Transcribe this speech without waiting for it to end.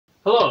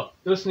Hello,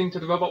 you're listening to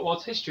the Robot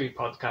Wars History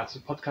Podcast, a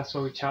podcast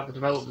where we chart the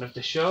development of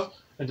the show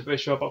and the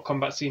British robot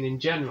combat scene in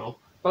general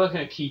by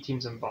looking at key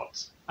teams and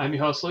bots. I'm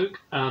your host Luke,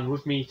 and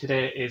with me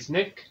today is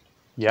Nick.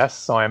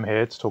 Yes, I am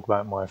here to talk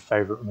about my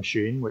favourite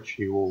machine, which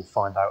you will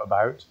find out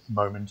about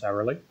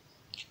momentarily.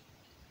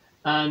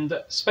 And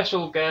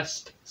special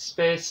guest,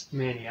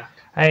 SpaceManiac.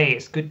 Hey,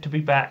 it's good to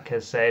be back.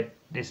 As said,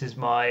 this is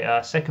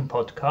my second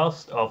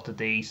podcast after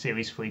the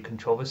Series 3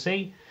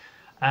 controversy.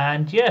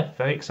 And yeah,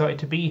 very excited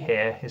to be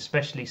here,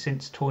 especially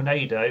since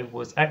Tornado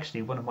was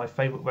actually one of my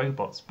favourite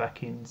robots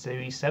back in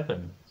Series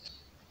 7.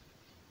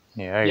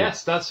 Yeah.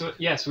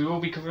 Yes, we will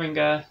be covering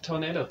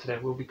Tornado today.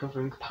 We'll be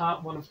covering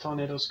part 1 of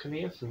Tornado's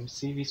career from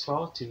Series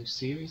 4 to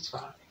Series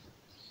 5.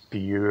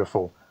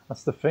 Beautiful.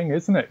 That's the thing,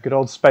 isn't it? Good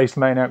old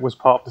SpaceManiac was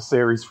part of the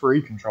Series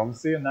 3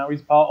 controversy, and now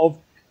he's part of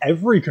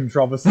every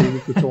controversy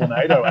with the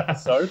Tornado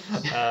episode.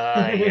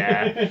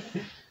 Yeah.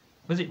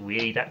 Was it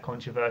really that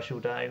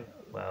controversial, though?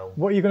 Well,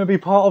 what are you going to be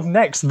part of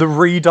next? The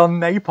redone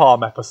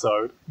Napalm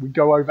episode. We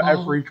go over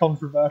every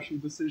controversial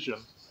decision.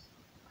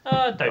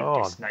 Don't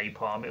diss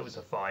Napalm. It was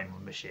a fine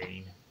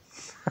machine.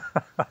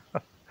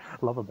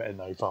 Love a bit of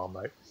Napalm,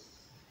 mate.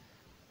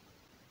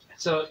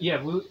 So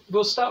yeah,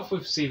 we'll start off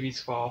with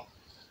Series 4.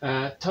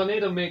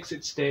 Tornado makes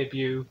its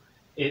debut.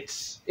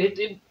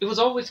 It was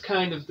always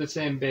kind of the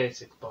same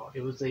basic bot.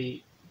 It was a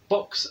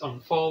box on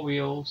 4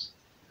 wheels,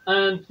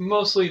 and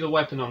mostly the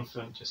weapon on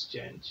front just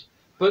changed.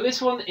 But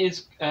this one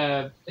is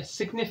a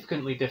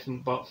significantly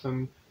different bot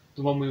from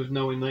the one we would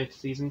know in later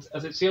seasons,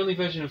 as it's the only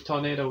version of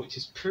Tornado which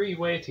is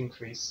pre-weight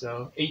increase,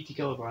 so 80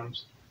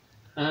 kilograms.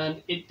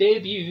 And it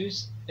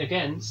debuts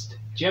against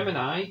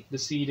Gemini, the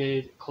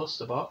seeded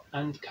cluster bot,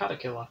 and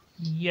Caterpillar.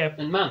 Yep.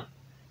 And man,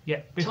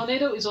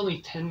 Tornado is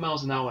only 10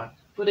 miles an hour,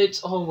 but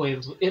it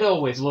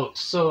always looked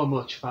so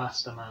much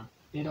faster, man.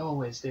 It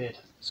always did.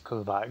 It's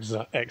because of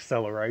that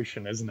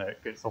acceleration, isn't it?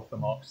 It gets off the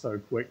mark so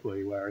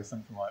quickly, whereas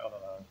something like, I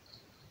don't know,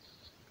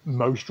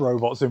 most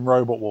robots in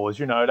Robot Wars,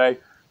 you know,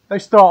 they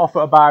start off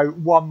at about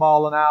 1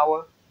 mile an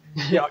hour,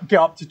 get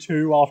up to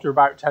 2 after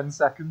about 10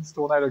 seconds.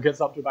 Tornado gets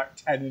up to about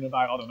 10 in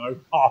about, I don't know,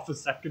 half a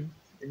second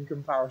in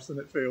comparison,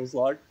 it feels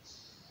like.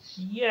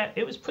 Yeah,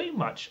 it was pretty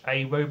much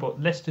a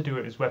robot less to do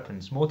with its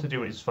weapons, more to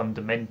do with its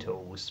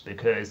fundamentals,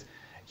 because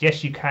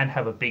yes, you can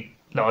have a big,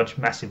 large,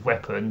 massive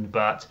weapon,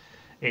 but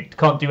it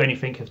can't do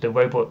anything if the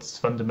robot's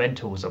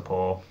fundamentals are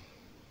poor.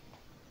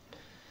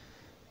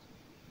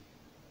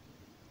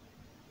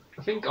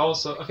 I think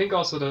also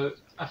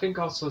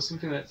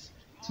something that's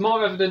it's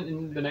more evident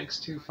in the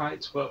next 2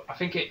 fights, but I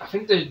think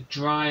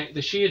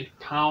the sheer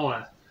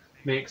power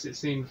makes it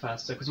seem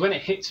faster, because when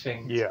it hits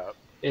things,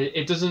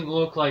 it doesn't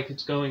look like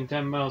it's going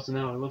 10 miles an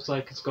hour. It looks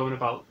like it's going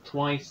about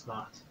twice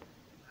that.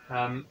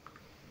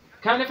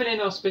 Kind of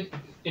an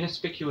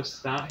inconspicuous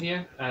start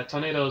here.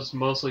 Tornado's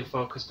mostly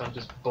focused on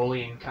just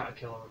bullying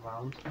Caterpillar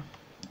around.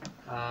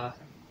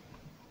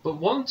 But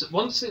once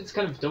it's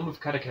kind of done with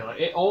Caterpillar,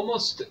 it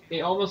almost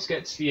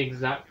gets the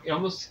exact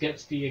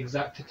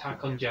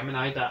attack on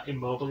Gemini that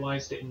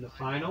immobilized it in the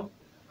final.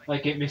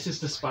 Like, it misses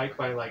the spike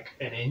by like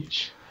an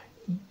inch.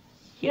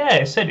 Yeah,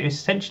 it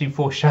essentially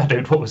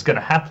foreshadowed what was going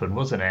to happen,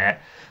 wasn't it?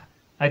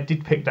 I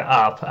did pick that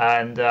up,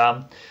 and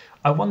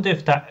I wonder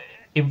if that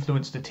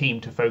influenced the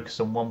team to focus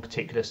on one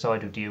particular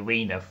side of the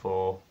arena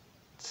for,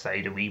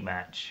 say, the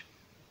rematch.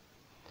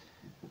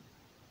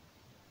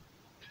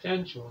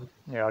 Potentially.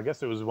 Yeah, I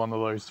guess it was one of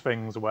those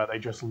things where they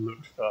just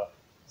looked for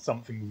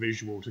something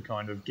visual to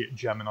kind of get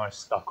Gemini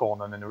stuck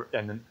on and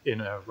in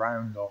a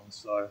round on.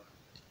 So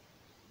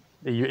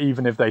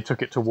even if they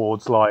took it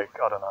towards, like,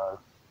 I don't know,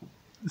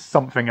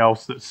 something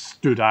else that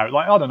stood out,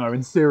 like, I don't know,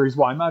 in Series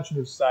 1, imagine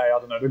if, say, I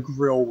don't know, the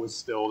grill was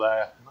still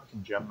there.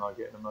 Imagine Gemini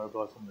getting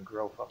immobilized on the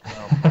grill, fuck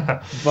now.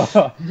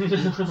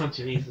 Oh,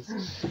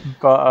 Jesus.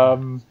 But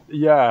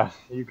yeah,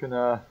 you can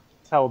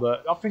tell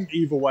that, I think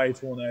either way,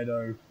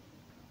 Tornado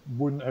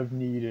wouldn't have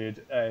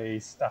needed a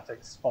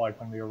static spike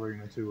on the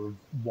arena to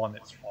have won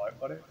its fight,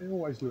 but it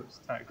always looks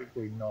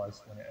tactically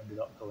nice when it ended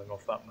up pulling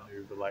off that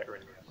maneuver later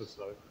in the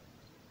episode.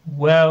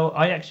 Well,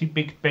 I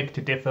actually beg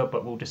to differ,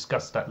 but we'll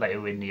discuss that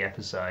later in the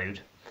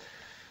episode.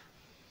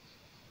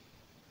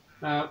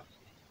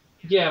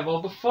 Yeah,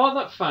 well, before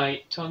that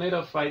fight,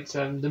 Tornado fights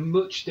the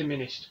much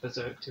diminished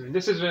Berserk 2, and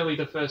this is really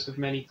the first of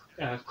many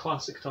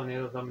classic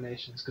Tornado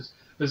dominations, because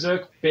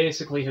Berserk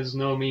basically has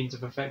no means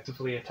of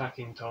effectively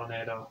attacking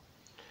Tornado.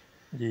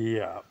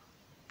 Yeah,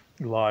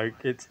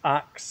 like, its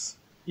axe,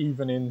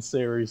 even in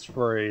Series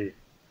 3,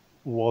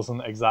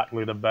 wasn't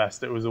exactly the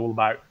best. It was all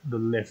about the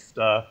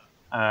lifter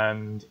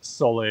and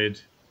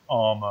solid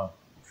armor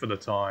for the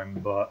time,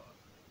 but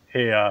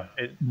here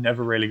it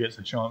never really gets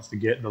a chance to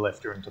get the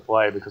lifter into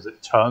play because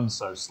it turns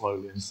so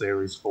slowly in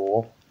Series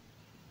 4.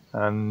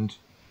 And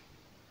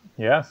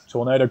yeah,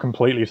 Tornado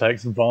completely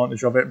takes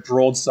advantage of it.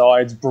 Broad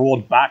sides,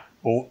 broad back,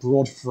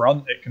 broad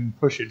front, it can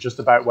push it just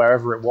about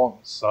wherever it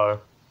wants, so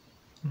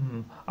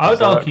I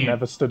would argue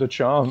never stood a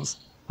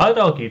chance. I'd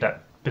argue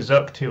that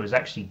Berserk 2 is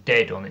actually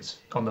dead on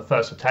the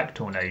first attack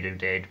Tornado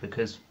did,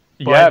 because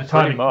Yeah,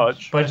 pretty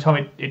much. By the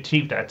time it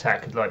achieved that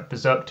attack, like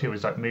Berserk 2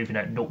 was like moving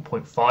at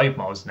 0.5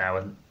 miles an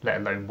hour,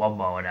 let alone 1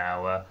 mile an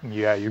hour.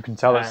 Yeah, you can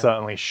tell it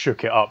certainly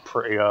shook it up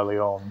pretty early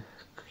on.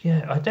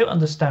 Yeah, I don't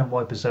understand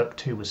why Berserk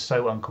 2 was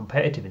so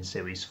uncompetitive in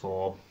Series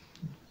 4.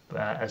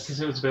 Because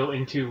it was built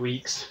in 2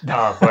 weeks.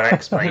 Ah, well, that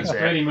explains That's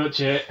it. pretty much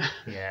it.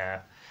 Yeah.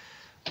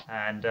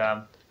 And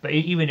but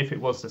even if it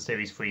was the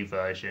Series 3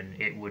 version,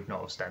 it would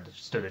not have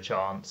stood a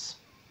chance.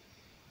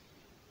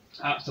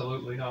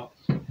 Absolutely not.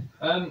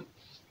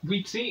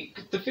 We'd see.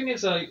 The thing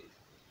is,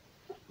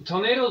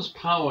 Tornado's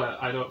power,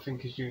 I don't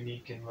think, is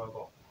unique in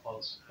Robot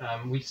Wars.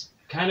 We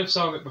kind of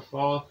saw it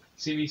before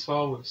Series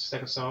 4 with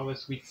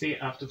Stegosaurus. We'd see it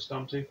after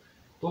Storm 2.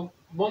 But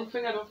one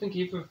thing I don't think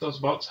either of those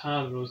bots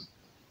had was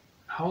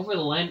how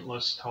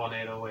relentless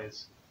Tornado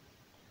is.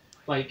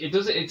 Like,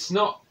 it's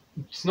not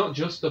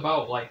just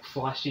about, like,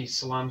 flashy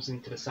slams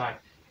into the side.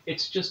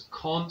 It's just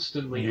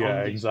constantly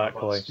on these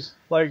robots. Just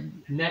like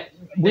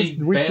with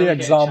the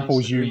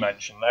examples you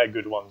mentioned, they're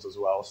good ones as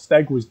well.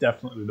 Steg was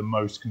definitely the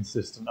most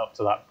consistent up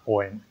to that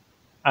point.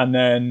 And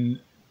then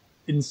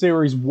in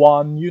Series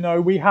 1, you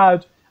know, we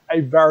had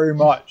a very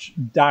much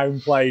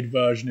downplayed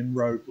version in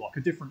Roadblock,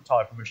 a different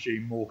type of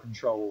machine, more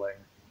controlling.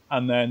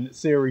 And then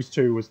Series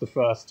 2 was the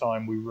first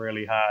time we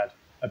really had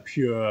a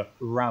pure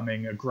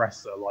ramming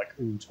aggressor like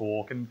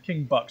All-Torque and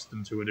King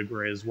Buxton to a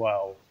degree as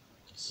well.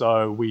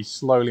 So we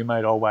slowly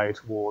made our way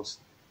towards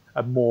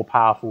a more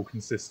powerful,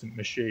 consistent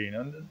machine.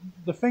 And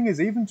the thing is,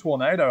 even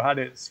Tornado had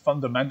its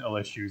fundamental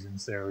issues in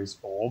Series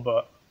 4,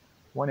 but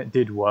when it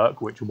did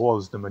work, which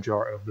was the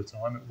majority of the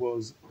time, it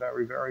was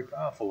very, very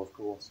powerful, of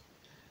course.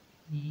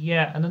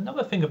 Yeah, and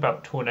another thing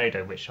about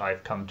Tornado, which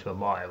I've come to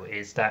admire,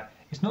 is that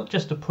it's not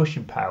just a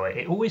pushing power.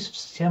 It always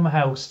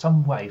somehow,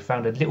 some way,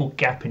 found a little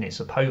gap in its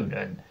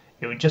opponent.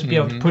 It would just be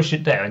able to push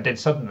it there, and then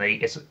suddenly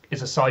it's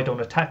a side-on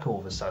attack all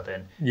of a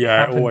sudden.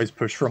 Yeah, it always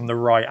pushed from the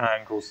right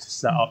angles to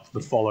set up the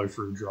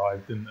follow-through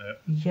drive, didn't it?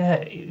 Yeah,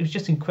 it was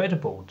just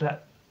incredible.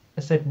 That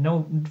I said,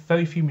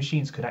 very few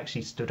machines could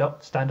actually stand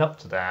up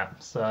to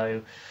that.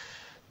 So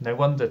no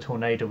wonder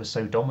Tornado was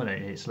so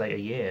dominant in its later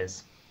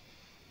years.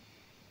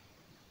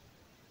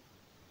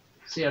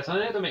 So yeah,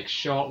 Tornado makes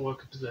short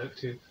work of Berserk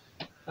 2.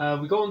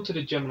 We go on to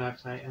the Gemini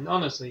fight, and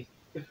honestly,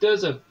 if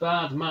there's a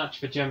bad match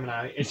for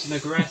Gemini, it's an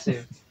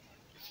aggressive,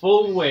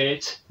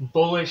 full-weight,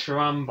 bullish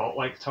Rambot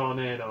like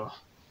Tornado.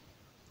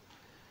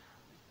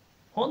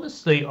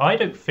 Honestly, I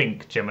don't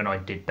think Gemini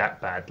did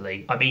that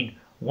badly. I mean,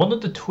 one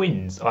of the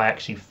twins I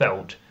actually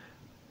felt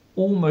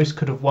almost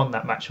could have won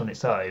that match on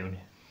its own.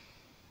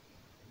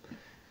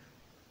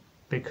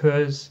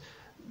 Because,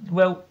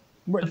 well...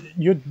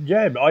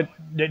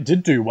 it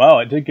did do well.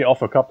 It did get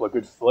off a couple of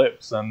good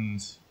flips,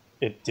 and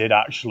it did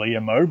actually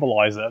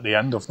immobilize it at the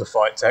end of the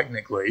fight,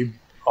 technically,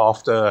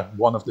 after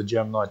one of the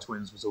Gemini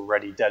twins was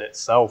already dead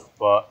itself.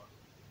 But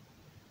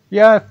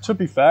yeah, to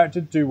be fair, it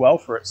did do well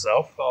for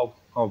itself. I'll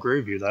agree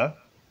with you there.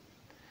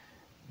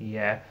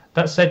 Yeah.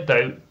 That said,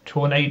 though,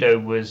 Tornado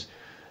was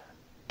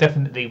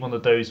definitely one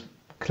of those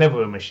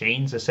cleverer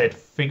machines. I said,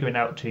 figuring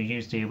out to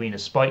use the arena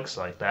spikes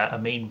like that. I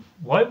mean,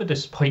 why were the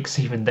spikes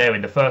even there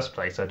in the first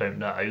place? I don't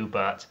know,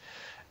 but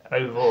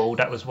overall,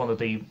 that was one of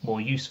the more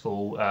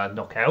useful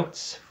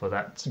knockouts for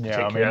that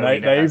particular arena.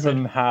 They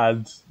even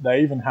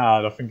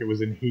had, I think it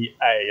was in Heat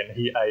A and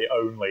Heat A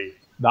only,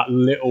 that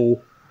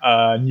little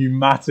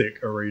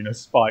pneumatic arena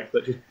spike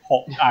that just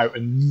popped out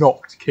and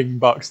knocked King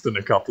Buxton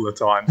a couple of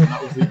times. And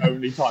that was the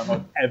only time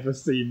I've ever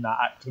seen that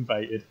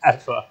activated,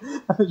 ever.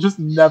 And it just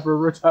never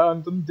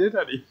returned and did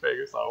anything.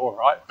 It's like,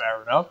 alright,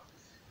 fair enough.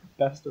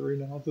 Best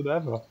arena hazard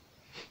ever.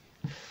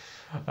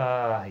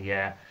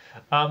 Yeah.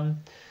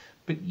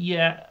 But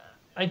yeah,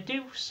 I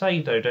do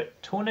say, though,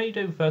 that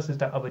Tornado versus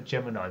that other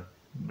Gemini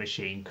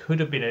machine could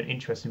have been an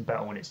interesting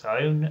battle on its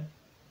own.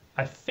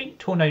 I think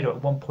Tornado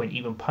at one point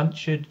even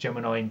punctured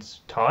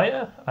Gemini's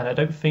tyre, and I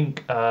don't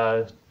think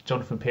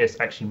Jonathan Pierce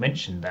actually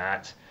mentioned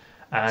that.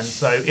 And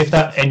so if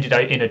that ended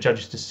out in a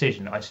judge's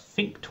decision, I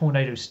think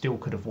Tornado still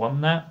could have won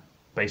that,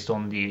 based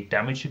on the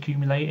damage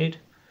accumulated.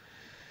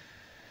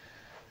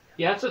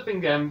 Yeah, that's the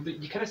thing.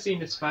 You kind of see in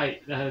this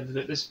fight that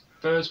this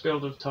first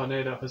build of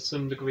Tornado has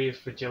some degree of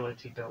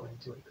fragility built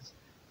into it. 'Cause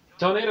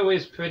Tornado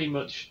is pretty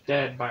much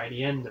dead by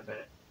the end of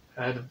it.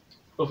 The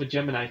other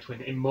Gemini twin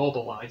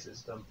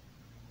immobilizes them.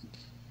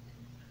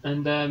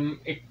 And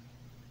it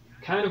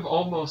kind of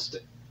almost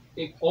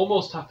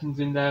happens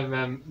in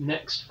their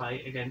next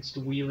fight against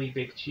Wheelie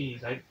Big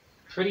Cheese. I'm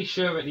pretty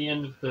sure at the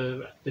end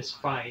of this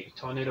fight,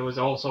 Tornado is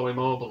also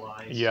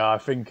immobilized. Yeah, I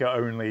think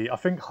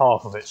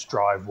half of its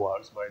drive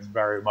works, but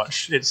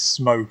it's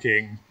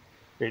smoking,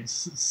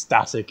 it's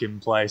static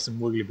in place,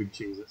 and Wheelie Big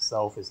Cheese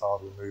itself is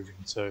hardly moving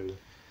too.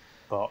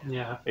 But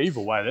yeah, either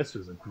way, this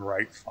was a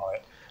great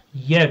fight.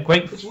 Yeah,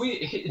 great.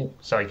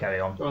 Sorry, carry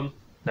on. Go on.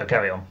 No,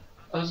 carry on.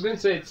 I was going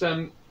to say it's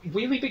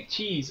Wheelie Big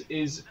Cheese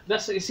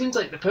it seems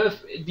like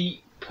the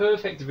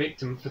perfect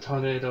victim for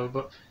Tornado,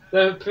 but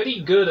they're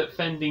pretty good at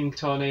fending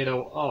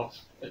Tornado off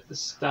at the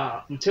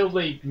start until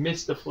they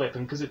miss the flip,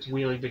 and because it's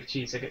Wheelie Big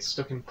Cheese, they get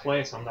stuck in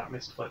place on that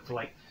missed flip for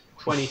like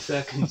 20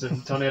 seconds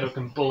and Tornado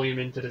can bully him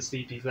into the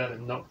CPZ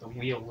and knock the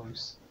wheel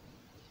loose.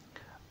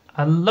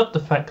 I love the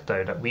fact,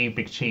 though, that Wee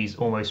Big Cheese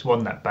almost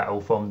won that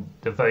battle from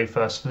the very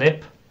first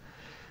flip.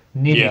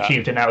 Nearly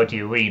achieved an out of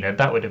the arena.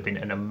 That would have been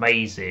an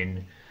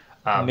amazing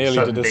sudden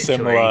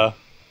victory.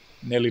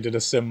 Nearly did a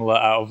similar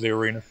out of the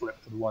arena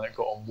flip to the one it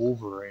got on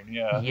Wolverine,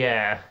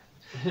 Yeah.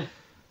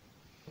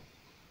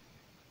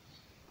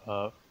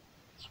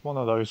 It's one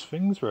of those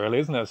things, really,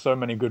 isn't it? So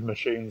many good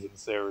machines in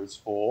Series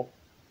 4.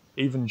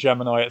 Even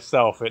Gemini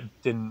itself, it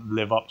didn't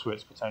live up to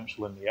its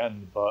potential in the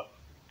end, but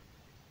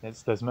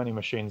there's many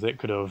machines it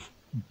could have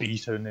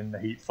beaten in the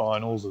Heat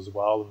Finals as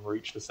well and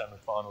reached the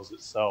semi-finals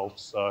itself,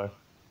 so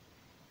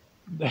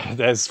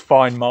there's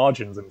fine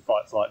margins in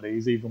fights like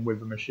these, even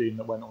with a machine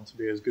that went on to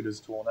be as good as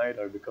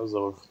Tornado, because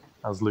of,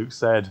 as Luke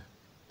said,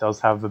 does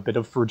have a bit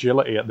of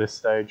fragility at this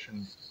stage,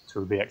 and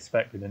to be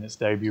expected in its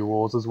debut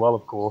wars as well,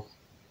 of course.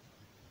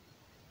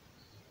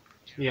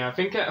 Yeah, I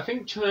think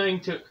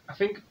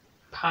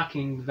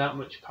packing that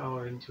much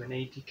power into an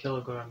 80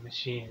 kilogram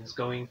machine is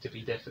going to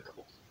be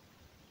difficult.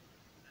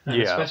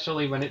 And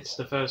especially when it's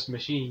the first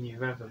machine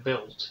you've ever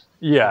built.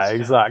 Yeah,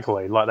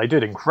 exactly. Like, they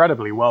did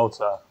incredibly well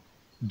to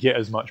get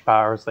as much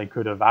power as they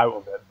could have out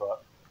of it,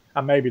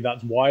 and maybe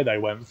that's why they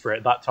went for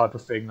it, that type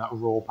of thing, that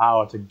raw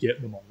power to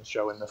get them on the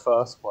show in the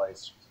first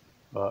place.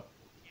 But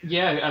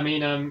yeah, I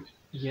mean,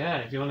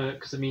 if you want to,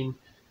 because I mean,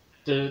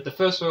 the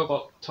first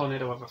robot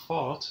Tornado ever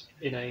fought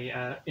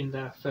in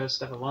their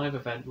first ever live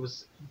event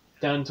was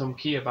Dan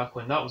Tomkia back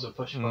when that was a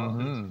push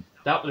button.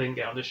 That didn't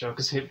get on the show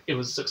because it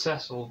was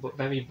successful, but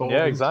very boring.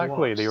 Yeah,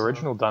 exactly. To watch, the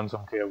original Dan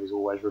Tomkia was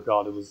always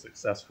regarded as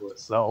successful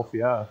itself.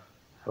 Yeah,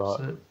 but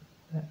so,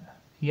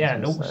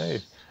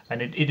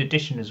 and in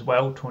addition as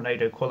well,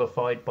 Tornado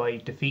qualified by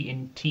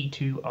defeating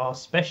T2R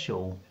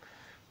Special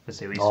for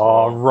Series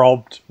 4.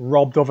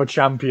 Robbed of a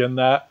champion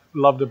there.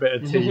 Loved a bit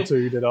of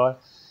T2, did I?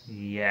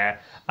 Yeah.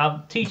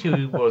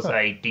 T2 was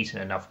a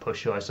decent enough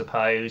pusher, I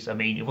suppose. I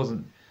mean, it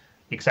wasn't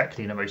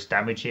exactly the most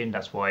damaging.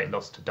 That's why it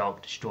lost to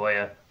Dark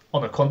Destroyer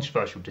on a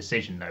controversial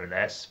decision, no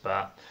less.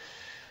 But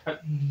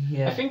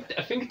yeah, I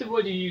think the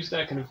word you used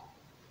there kind of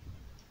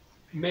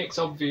makes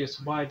obvious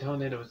why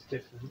Tornado is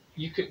different.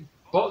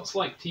 Bots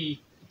like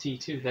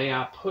T2, they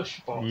are push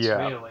bots,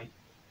 really.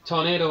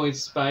 Tornado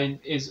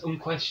is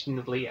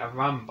unquestionably a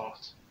ram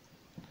bot.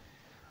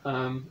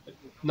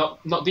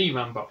 Not the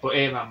ram bot, but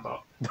a ram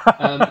bot.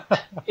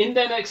 In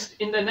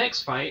their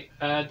next fight,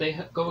 they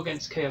go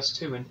against Chaos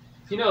 2, and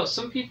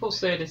some people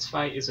say this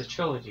fight is a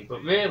trilogy,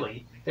 but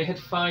really they had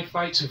 5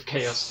 fights with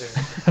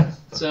Chaos 2.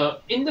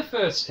 So in the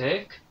first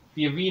take,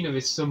 the arena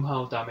is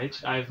somehow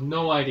damaged. I have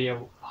no idea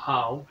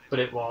how, but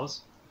it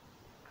was.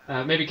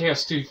 Maybe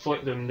Chaos 2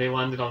 flipped them, they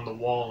landed on the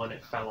wall and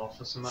it fell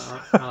off or something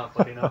like that.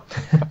 But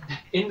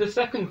in the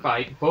second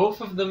fight, both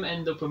of them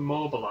end up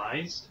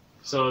immobilized,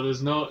 so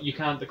you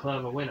can't declare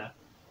a winner.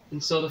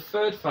 And so the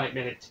third fight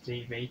made it to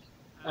TV,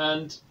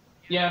 and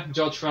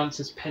George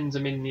Francis pens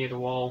him in near the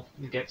wall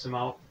and gets him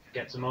out,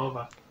 gets him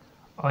over.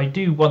 I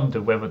do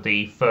wonder whether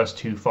the first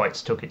 2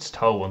 fights took its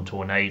toll on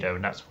Tornado,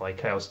 and that's why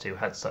Chaos 2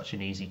 had such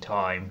an easy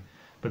time.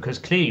 Because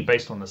clearly,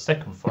 based on the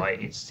second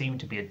fight, it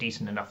seemed to be a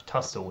decent enough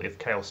tussle if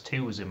Chaos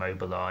 2 was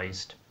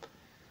immobilized.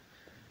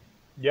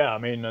 Yeah, I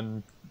mean,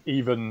 and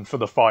even for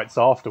the fights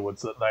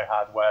afterwards that they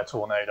had where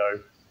Tornado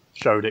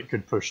showed it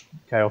could push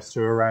Chaos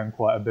 2 around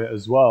quite a bit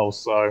as well,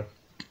 so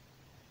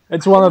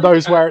it's one of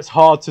those where it's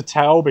hard to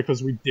tell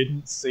because we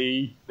didn't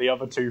see the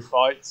other 2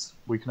 fights.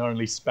 We can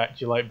only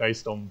speculate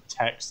based on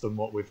text and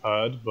what we've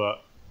heard,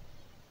 but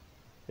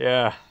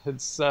yeah,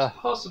 it's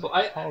possible.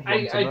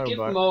 I'd give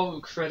more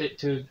credit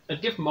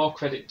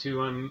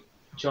to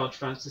George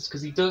Francis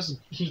because he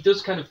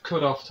does kind of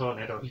cut off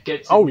Tornado. He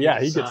gets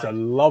he gets a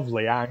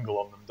lovely angle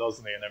on them,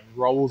 doesn't he? And then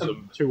rolls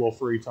them 2 or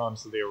 3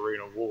 times to the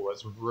arena wall.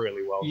 It's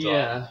really well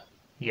done.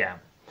 Yeah.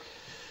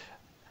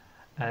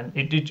 And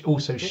it did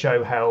also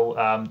show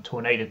how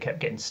Tornado kept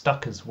getting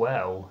stuck as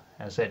well.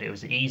 As I said, it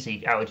was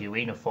easy out of the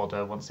arena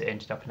fodder once it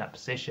ended up in that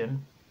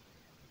position.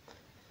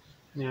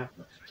 Yeah.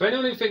 For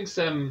anyone who thinks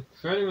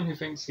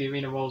the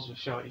arena walls were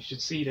short, you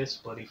should see this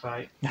bloody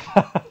fight.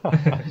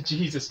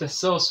 Jesus, they're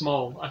so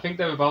small. I think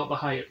they're about the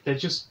height. They're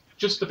just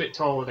a bit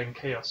taller than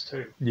Chaos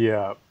 2.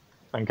 Yeah,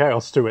 and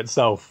Chaos 2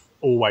 itself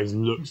always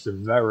looks a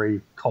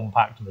very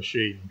compact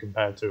machine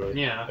compared to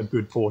a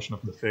good portion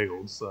of the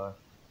field. So.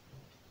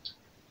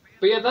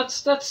 But yeah,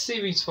 that's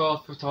Series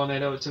 4 for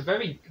Tornado. It's a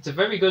very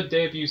good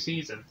debut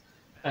season.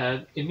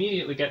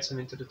 Immediately gets him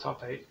into the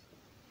top 8.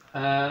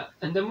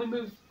 And then we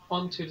move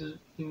on to the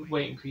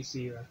weight increase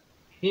era,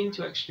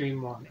 into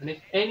Extreme 1. And if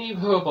any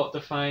robot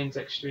defines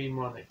Extreme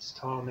 1, it's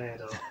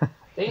Tornado.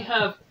 They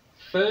have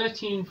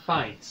 13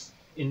 fights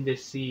in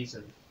this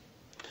season.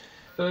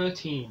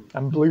 13.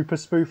 And Blooper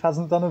Spoof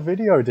hasn't done a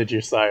video, did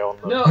you say, on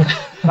them? No.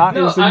 That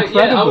is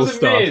incredible I was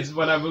stuff. amazed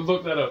when I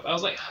looked that up. I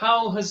was like,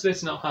 how has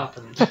this not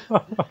happened?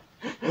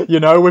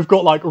 We've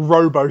got like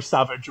Robo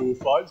Savage all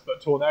fights, but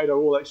Tornado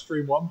all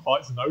Extreme 1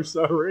 fights, no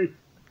siree.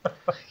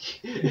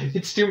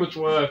 It's too much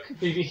work.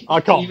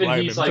 I can't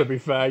blame him, to be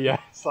fair, yeah.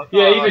 It's like,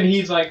 Yeah, oh, even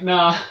he's like,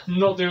 nah, I'm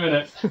not doing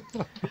it.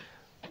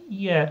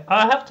 Yeah,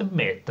 I have to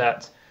admit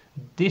that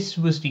this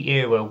was the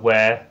era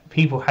where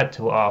people had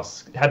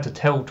to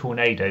tell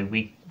Tornado,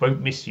 we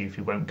won't miss you if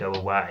you won't go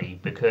away,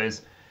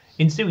 because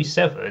in Series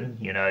 7,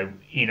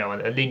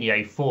 a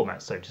linear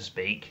format, so to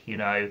speak,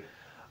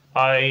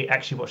 I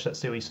actually watched that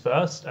series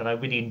first, and I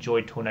really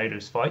enjoyed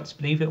Tornado's fights,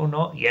 believe it or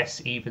not.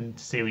 Yes, even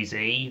Series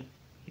E,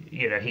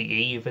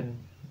 even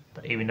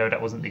though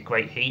that wasn't the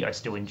great heat, I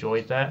still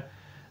enjoyed that.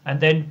 And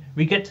then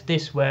we get to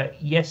this where,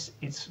 yes,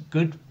 it's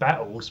good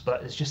battles, but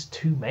there's just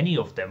too many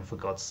of them, for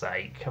God's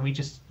sake. Can we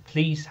just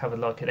please have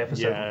an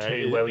episode or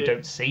two where we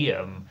don't see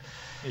them?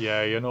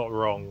 Yeah, you're not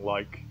wrong.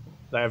 Like,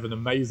 they have an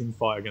amazing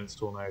fight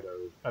against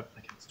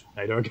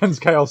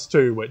against Chaos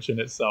 2, which in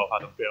itself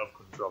had a bit of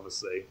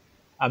controversy.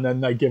 And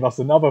then they give us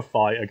another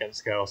fight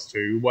against Chaos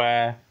 2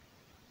 where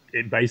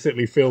it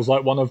basically feels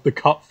like one of the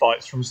cut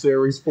fights from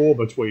Series 4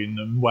 between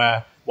them,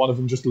 where one of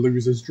them just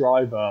loses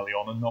drive early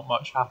on and not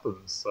much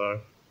happens. So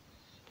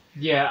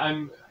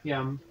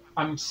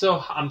I'm so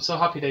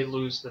happy they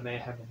lose the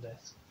mayhem in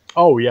this.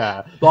 oh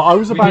yeah, like I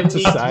was about to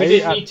say, we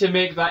didn't need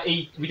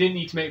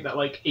to make that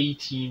like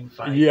 18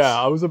 fights. Yeah,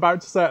 I was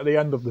about to say at the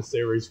end of the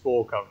Series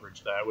 4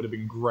 coverage there, it would have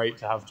been great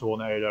to have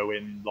Tornado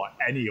in like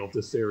any of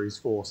the Series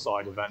 4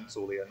 side events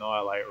or the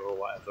Annihilator or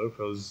whatever,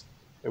 because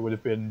it would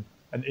have been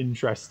an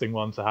interesting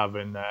one to have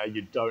in there.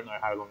 You don't know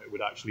how long it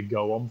would actually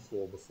go on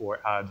for before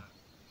it had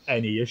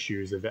any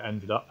issues if it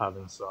ended up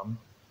having some.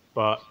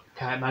 But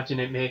can't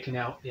imagine it making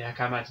out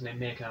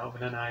of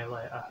an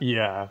Annihilator.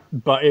 yeah,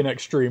 but in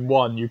Extreme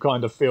 1, you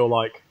kind of feel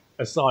like,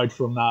 aside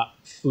from that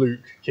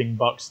fluke King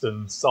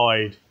Buxton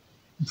side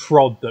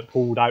prod that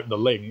pulled out the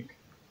link,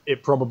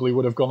 it probably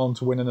would have gone on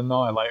to win an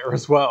Annihilator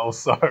as well,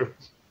 so...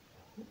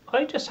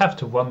 I just have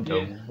to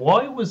wonder,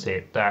 why was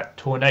it that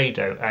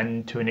Tornado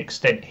and, to an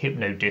extent,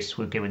 Hypnodisc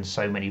were given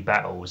so many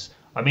battles?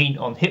 I mean,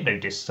 on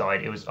Hypnodisc's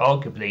side, it was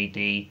arguably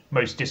the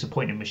most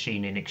disappointing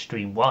machine in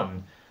Extreme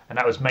 1, and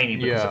that was mainly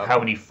because of how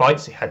many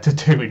fights it had to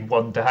do in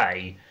one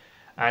day.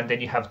 And then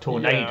you have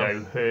Tornado,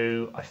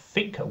 who I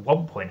think at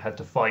one point had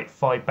to fight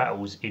 5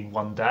 battles in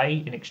one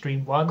day in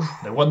Extreme 1.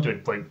 No wonder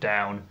it broke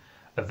down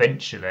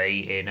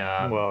eventually in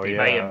the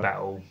Mayhem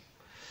battle.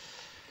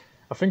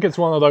 I think it's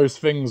one of those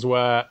things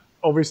where,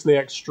 obviously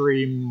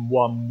Extreme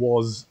 1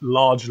 was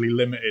largely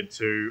limited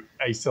to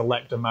a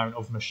select amount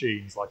of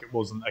machines. Like, it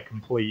wasn't a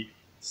complete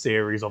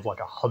series of like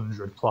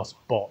 100 plus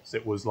bots.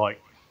 It was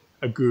like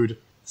a good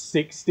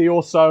 60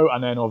 or so,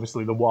 and then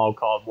obviously the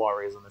wildcard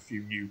warriors and a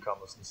few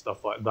newcomers and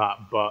stuff like that.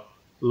 But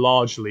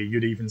largely,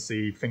 you'd even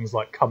see things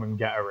like Come and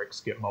Get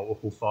Eric's get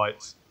multiple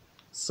fights.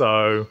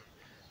 So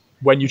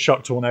when you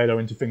chuck Tornado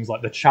into things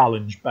like the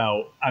Challenge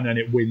Belt, and then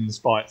it wins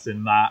fights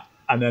in that,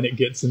 and then it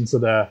gets into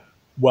the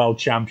World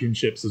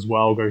Championships as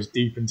well, goes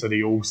deep into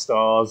the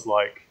All-Stars,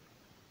 like,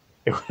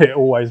 it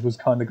always was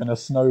kind of going to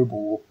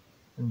snowball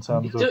in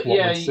terms of what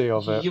we'd see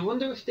of it. You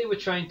wonder if they were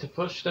trying to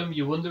push them.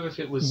 You wonder if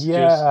it was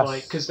just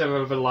like because they're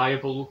a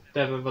reliable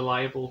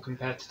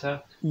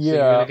competitor. So you're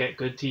gonna get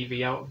good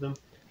TV out of them.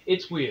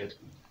 It's weird.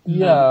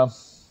 Yeah.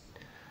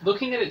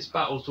 Looking at its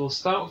battles, we'll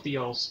start with the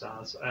All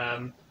Stars.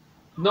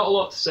 Not a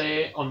lot to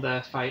say on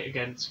their fight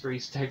against Three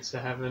Stegs to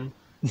Heaven.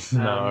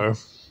 No.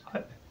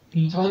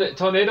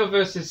 Tornado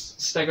versus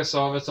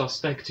Stegosaurus or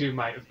Steg 2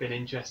 might have been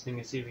interesting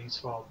in Series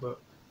 4, but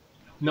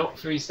not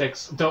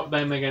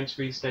them against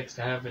Three Stegs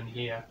to Heaven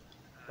here.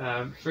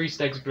 Three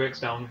Stegs breaks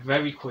down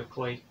very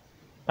quickly.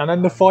 And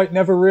then the fight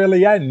never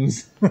really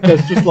ends.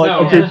 There's just like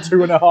a good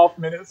 2.5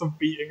 minutes of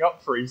beating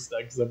up Three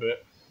Stegs a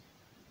bit.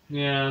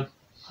 Yeah.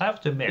 I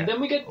have to admit... And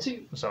then we get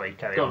to... Sorry,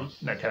 carry on.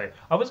 No, carry on.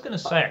 I was going to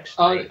say,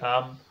 actually,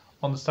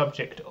 on the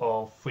subject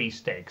of Three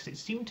Stegs, it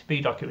seemed to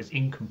be like it was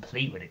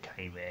incomplete when it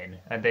came in,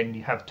 and then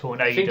you have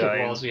Tornado I think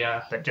it was,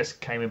 that just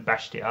came and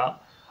bashed it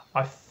up.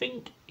 I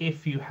think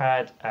if you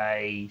had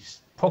a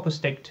proper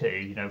Steg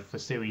 2, for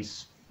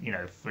Series,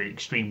 for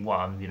Extreme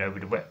 1,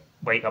 with a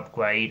weight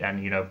upgrade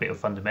and, a bit of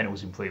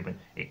fundamentals improvement,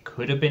 it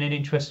could have been an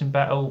interesting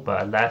battle,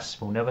 but alas,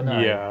 we'll never know.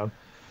 Yeah.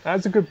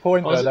 That's a good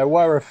point, though. There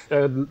were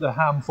a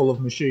handful of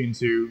machines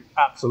who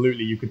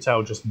absolutely, you could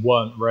tell, just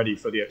weren't ready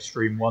for the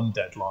Extreme 1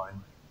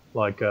 deadline.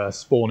 Like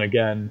Spawn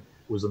Again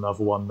was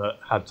another one that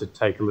had to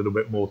take a little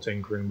bit more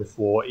tinkering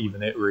before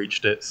even it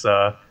reached its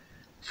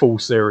full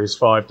Series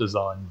 5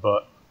 design.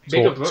 But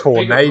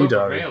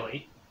Tornado,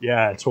 really?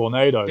 Yeah,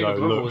 Tornado Bigger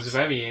though Brother was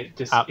very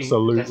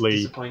absolutely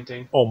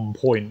disappointing. On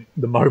point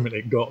the moment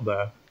it got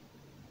there.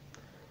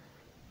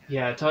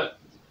 Yeah,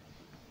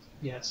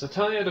 so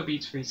Tornado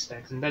beats Three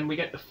Stegs, and then we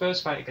get the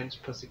first fight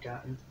against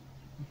Pussycat. And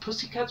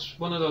Pussycat's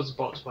one of those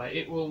bots where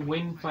it will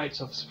win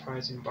fights off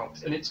surprising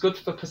box, and it's good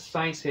for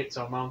precise hits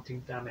or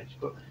mounting damage,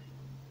 but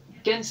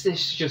against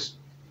this just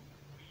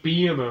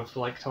behemoth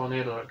like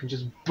Tornado that can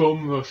just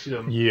bum rush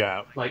them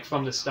like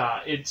from the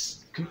start,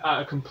 it's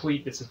at a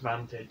complete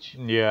disadvantage.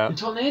 Yeah. And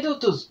Tornado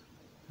does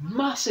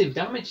massive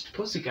damage to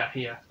Pussycat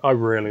here. I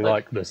really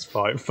like this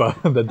fight for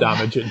the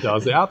damage it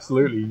does. It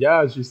absolutely,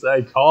 as you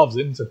say, carves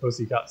into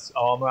Pussycat's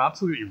armor,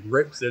 absolutely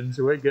rips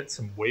into it, gets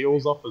some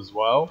wheels off as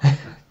well.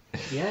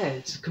 Yeah,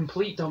 it's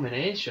complete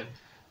domination.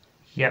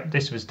 Yep,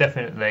 this was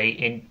definitely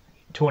in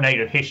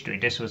Tornado history.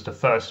 This was the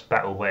first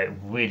battle where it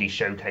really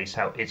showcased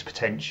how its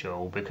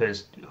potential,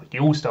 because the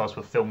All Stars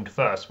were filmed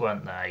first,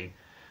 weren't they?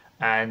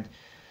 And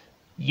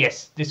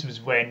yes, this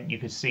was when you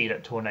could see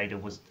that Tornado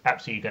was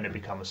absolutely going to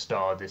become a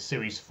star. The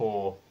Series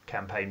 4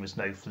 campaign was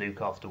no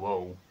fluke after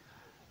all.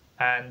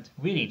 And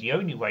really, the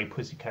only way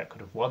Pussycat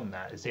could have won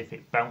that is if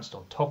it bounced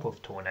on top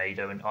of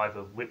Tornado and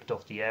either whipped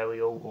off the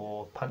aerial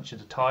or punctured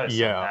the tyre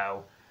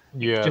somehow.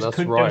 Yeah, that's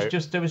right.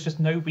 There was just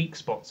no weak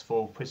spots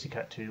for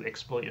Pussycat to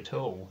exploit at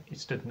all. It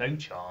stood no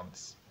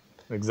chance.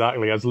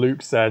 Exactly, as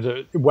Luke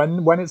said,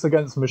 when it's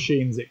against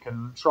machines, it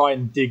can try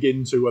and dig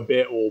into a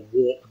bit or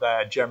warp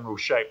their general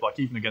shape. Like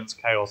even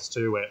against Chaos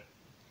 2, it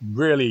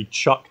really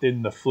chucked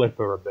in the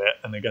flipper a bit,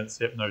 and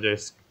against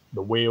Hypnodisc,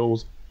 the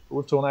wheels. But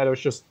with Tornado, it's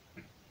just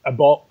a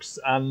box,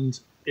 and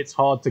it's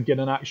hard to get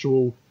an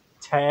actual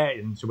tear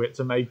into it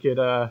to make it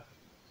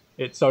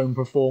its own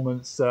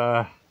performance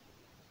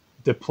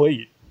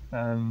deplete.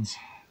 And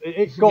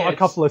it got a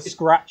couple of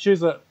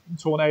scratches at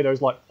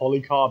Tornado's like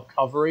polycarb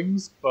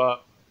coverings,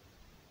 but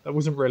there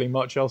wasn't really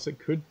much else it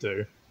could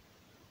do.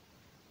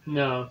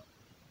 No.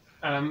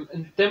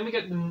 And then we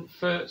get them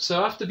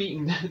so after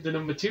beating the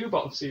number 2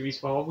 bot of Series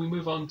 4, we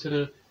move on to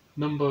the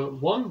number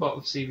 1 bot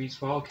of Series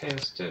 4,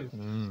 Chaos 2.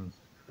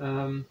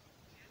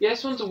 Yeah,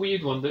 this one's a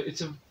weird one.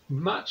 It's a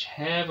match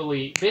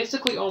heavily,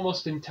 basically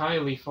almost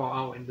entirely fought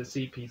out in the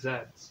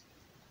CPZs.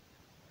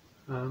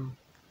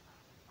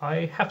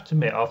 I have to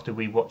admit, after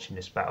rewatching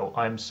this battle,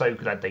 I'm so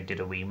glad they did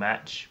a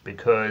rematch,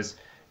 because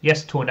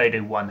yes,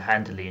 Tornado won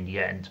handily in the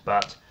end,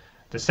 but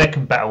the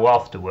second battle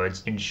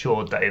afterwards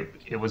ensured that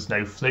it was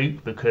no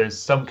fluke,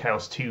 because some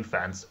Chaos 2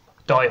 fans,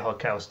 diehard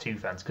Chaos 2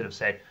 fans, could have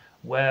said,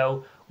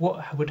 well,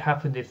 what would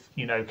happen if,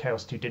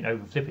 Chaos 2 didn't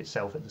overflip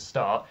itself at the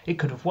start? It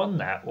could have won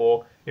that,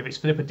 or if its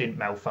flipper didn't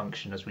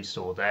malfunction, as we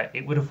saw there,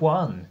 it would have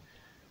won.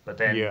 But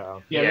then,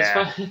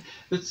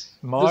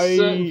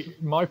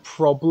 my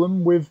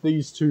problem with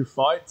these two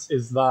fights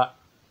is that,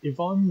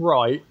 if I'm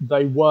right,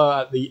 they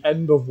were at the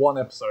end of one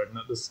episode and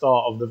at the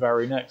start of the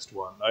very next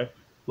one, though.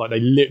 Like, they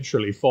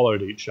literally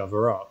followed each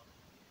other up.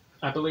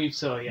 I believe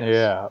so, yes.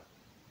 Yeah.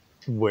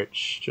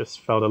 Which just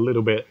felt a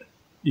little bit...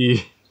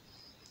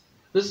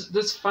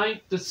 There's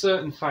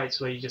certain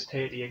fights where you just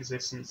hate the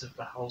existence of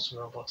the house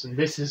robots, and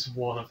this is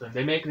one of them.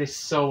 They make this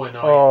so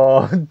annoying.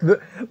 Oh,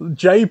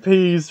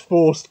 JP's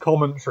forced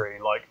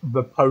commentary, like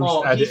the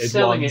post-edited he's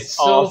selling ones, it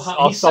so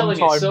are he's selling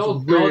sometimes it so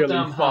really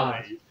goddamn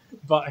hard. funny.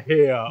 But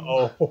here,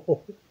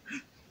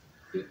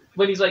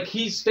 when he's like,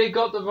 they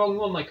got the wrong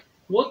one, like,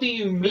 what do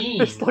you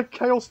mean? It's like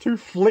Chaos 2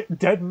 flicked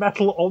Dead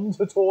Metal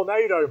onto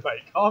Tornado,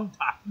 mate. Calm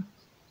down.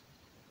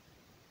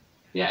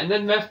 Yeah, and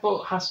then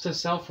Refbot has to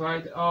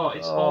self-ride. Oh,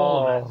 it's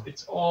all a mess.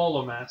 It's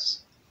all a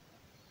mess.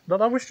 No,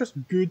 that was just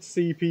good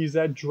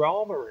CPZ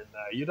drama in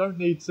there. You don't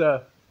need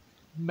to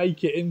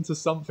make it into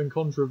something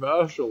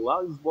controversial.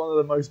 That was one of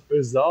the most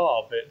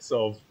bizarre bits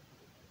of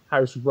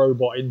house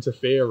robot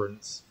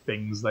interference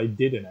things they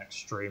did in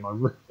Extreme.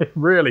 I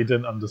really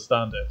didn't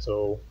understand it at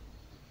all.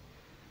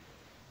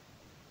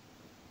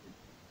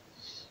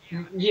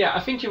 Yeah, I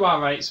think you are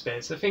right,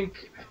 Space. I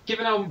think,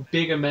 given how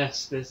big a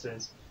mess this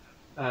is,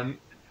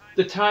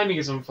 the timing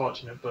is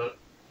unfortunate, but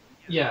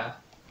yeah.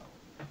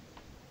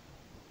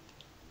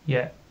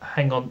 Yeah,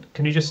 hang on.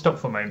 Can you just stop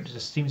for a moment? There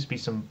seems to be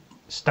some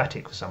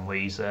static for some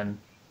reason.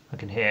 I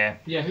can hear.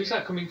 Yeah, who's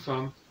that coming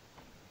from?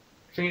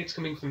 I think it's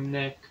coming from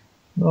Nick.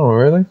 Oh,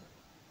 really?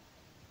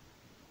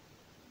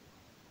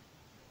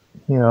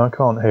 Yeah, I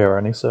can't hear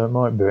any, so it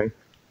might be.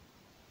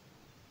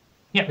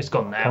 Yeah, it's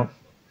gone now.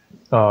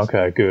 Oh,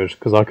 okay, good,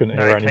 because I couldn't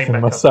hear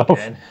anything myself.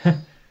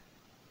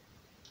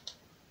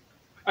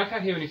 I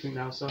can't hear anything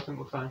now, so I think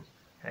we're fine.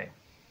 Okay.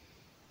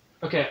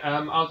 Okay,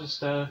 I'll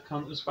just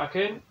count us back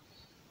in.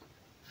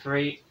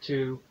 3,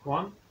 2,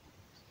 1.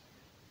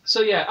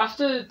 So yeah,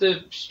 after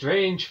the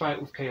strange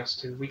fight with Chaos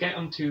 2, we get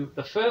onto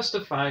the first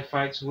of 5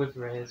 fights with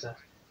Razor.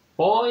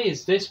 Boy,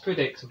 is this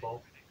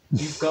predictable.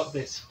 You've got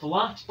this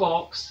flat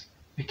box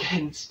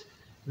against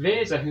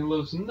Razor, who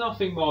loves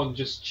nothing more than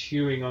just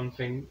chewing on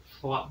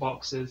flat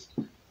boxes.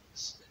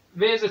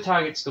 Razor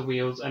targets the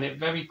wheels, and it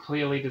very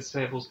clearly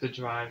disables the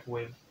drive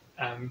with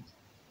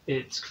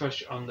its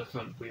crush on the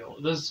front wheel.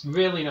 There's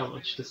really not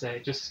much to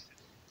say. This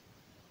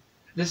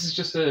is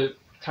just a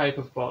type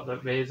of bot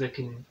that Razor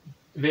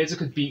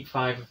could beat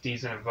 5 of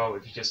these in a row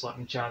if you just let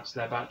them charge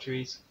their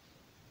batteries.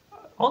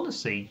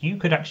 Honestly, you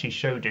could actually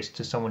show this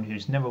to someone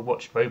who's never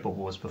watched Robot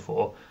Wars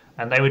before,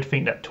 and they would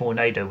think that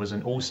Tornado was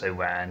an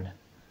also-ran.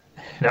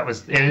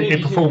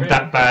 It performed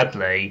that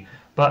badly,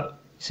 but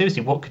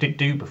seriously, what could it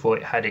do before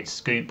it had its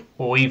scoop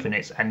or even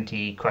its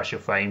anti-crasher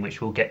frame,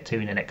 which we'll get to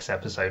in the next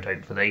episode,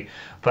 hopefully.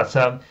 But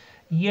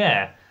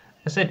yeah,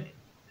 I said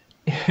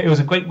it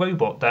was a great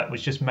robot that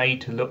was just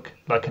made to look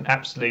like an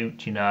absolute,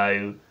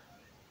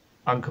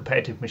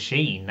 uncompetitive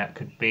machine that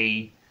could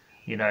be,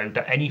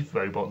 that any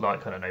robot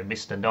like, I don't know,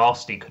 Mr.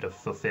 Nasty could have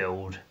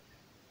fulfilled,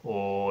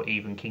 or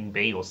even King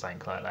Bee or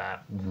something like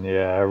that.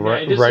 Yeah,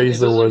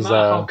 Razor was...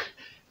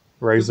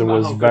 Razor matter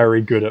was how good-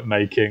 very good at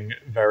making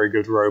very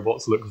good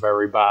robots look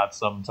very bad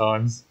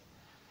sometimes.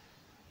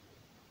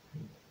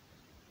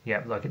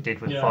 Yeah, like it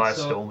did with Yeah,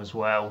 Firestorm as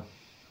well.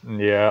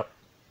 Yeah.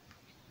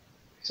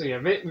 So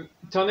yeah,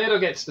 Tornado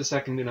gets the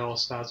second in All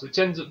Stars, which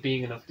ends up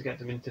being enough to get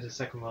them into the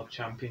second World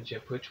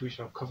Championship, which we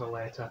shall cover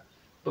later.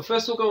 But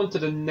first, we'll go on to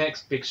the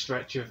next big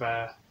stretch of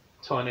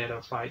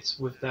Tornado fights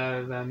with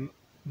their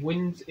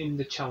wins in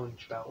the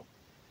Challenge Belt.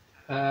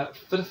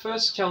 For the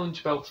first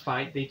Challenge Belt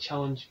fight, they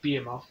challenged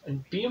Behemoth,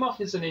 and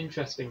Behemoth is an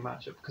interesting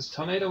matchup because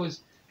Tornado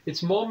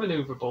it's more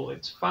maneuverable,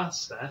 it's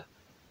faster,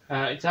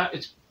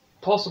 it's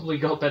possibly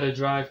got better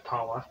drive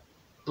power,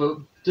 but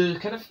the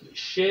kind of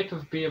shape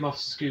of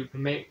Behemoth's scoop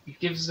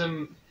gives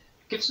them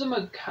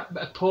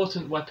a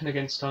potent weapon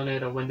against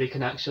Tornado when they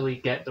can actually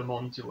get them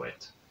onto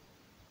it.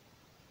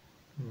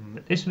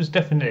 This was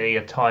definitely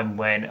a time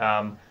when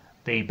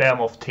the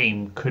Behemoth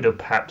team could have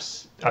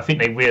perhaps... I think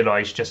they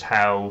realised just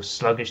how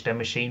sluggish their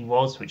machine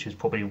was, which is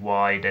probably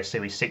why their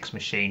Series 6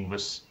 machine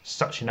was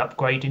such an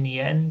upgrade in the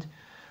end.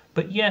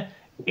 But yeah,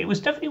 it was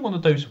definitely one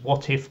of those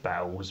what-if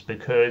battles,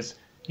 because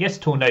yes,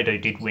 Tornado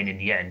did win in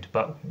the end,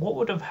 but what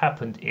would have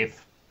happened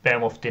if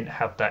Behemoth didn't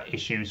have that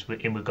issues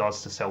in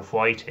regards to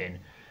self-righting?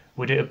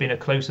 Would it have been a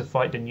closer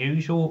fight than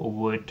usual, or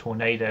would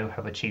Tornado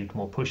have achieved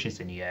more pushes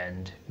in the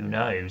end? Who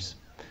knows?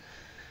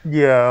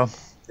 Yeah,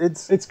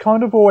 it's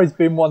kind of always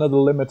been one of the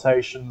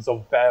limitations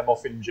of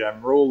Behemoth in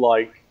general.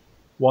 Like,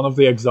 one of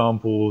the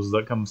examples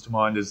that comes to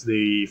mind is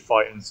the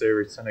fight in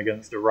Series 10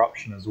 against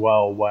Eruption as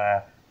well,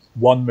 where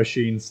one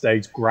machine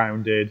stays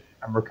grounded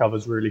and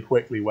recovers really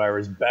quickly,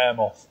 whereas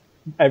Behemoth,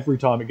 every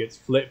time it gets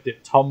flipped,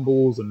 it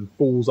tumbles and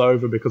falls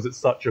over because it's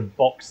such a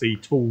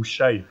boxy, tall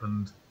shape.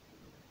 And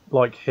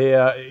like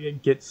here,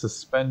 it gets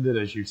suspended,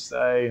 as you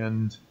say,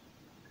 and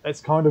it's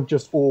kind of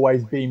just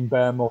always been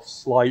Behemoth's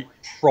slight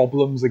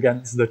problems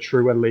against the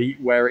true elite,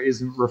 where it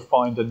isn't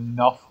refined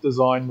enough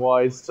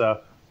design-wise to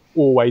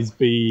always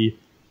be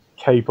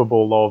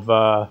capable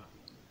of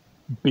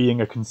being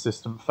a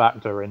consistent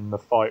factor in the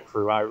fight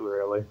throughout,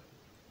 really.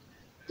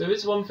 There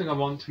is one thing I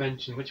want to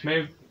mention, which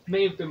may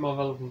have been more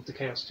relevant to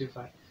Chaos 2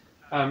 fight,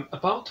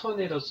 about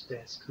Tornado's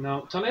disc.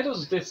 Now,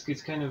 Tornado's disc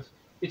is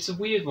it's a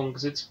weird one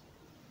because it's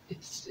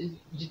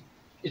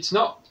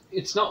not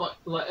it's not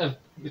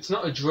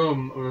a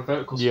drum or a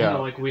vertical spinner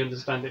like we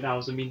understand it now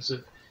as a means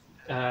of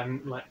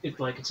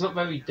it's not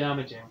very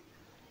damaging.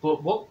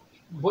 But what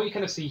you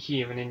kind of see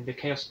here and in the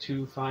Chaos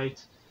 2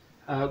 fight,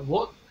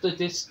 what the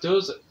disc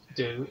does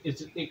do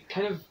is it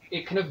kind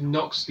of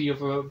knocks the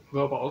other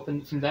robot up,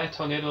 and from there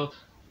Tornado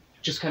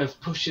just kind of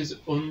pushes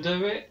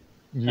under it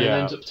and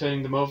ends up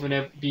turning them over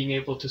and being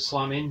able to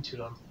slam into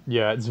them.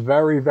 Yeah, it's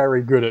very,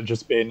 very good at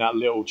just being that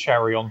little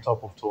cherry on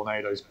top of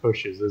Tornado's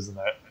pushes, isn't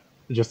it?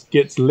 It just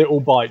gets little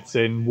bites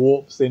in,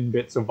 warps in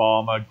bits of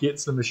armor,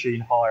 gets the machine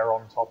higher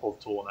on top of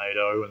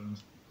Tornado,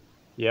 and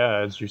yeah,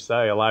 as you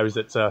say, allows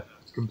it to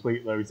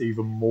complete those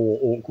even more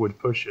awkward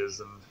pushes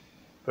and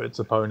put its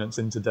opponents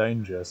into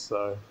danger.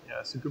 So yeah,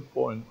 it's a good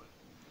point.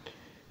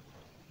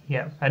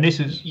 Yeah, and this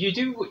is... You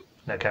do...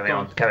 No, carry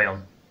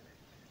on.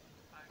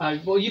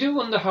 Well, you do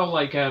wonder how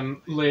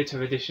later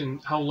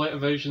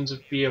versions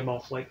of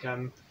Behemoth,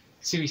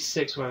 Series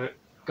 6 where it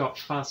got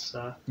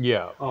faster,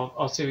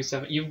 or Series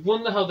 7, you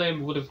wonder how they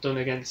would have done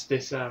against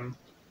this kind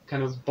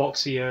of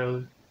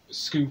boxier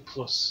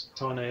Scoopless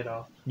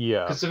Tornado.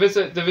 Yeah. Because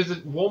there is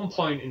one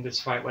point in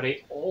this fight where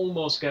they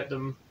almost get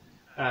them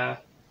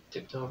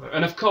tipped over,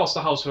 and of course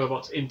the house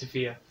robots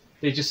interfere.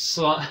 They just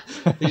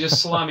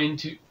slam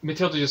into...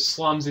 Matilda just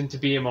slams into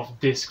Behemoth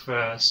disc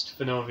first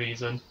for no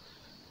reason.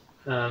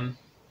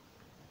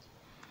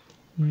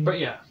 But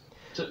yeah,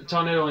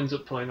 Tornado ends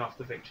up pulling off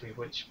the victory,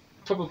 which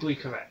probably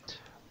correct.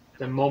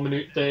 They're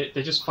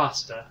just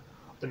faster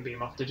than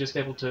Behemoth. They're just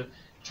able to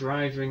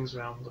drive rings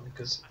around them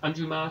because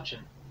Andrew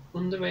Marchant,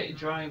 underrated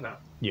driver.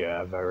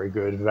 Yeah, very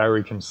good,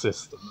 very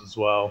consistent as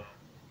well.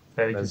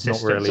 Very There's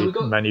consistent. not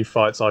really many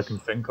fights I can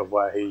think of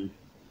where he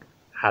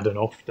had an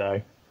off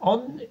day.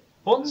 On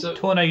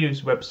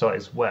Tornado's website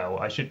as well,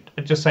 I should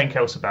just say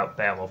else about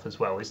Behemoth as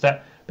well, is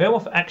that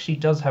Behemoth actually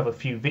does have a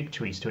few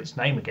victories to its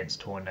name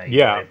against Tornado.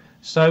 Yeah.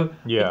 So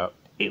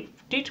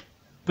it did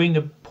bring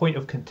a point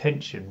of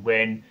contention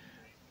when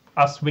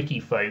us wiki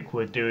folk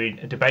were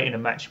debating a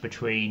match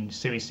between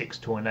Series 6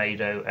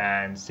 Tornado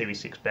and Series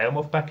 6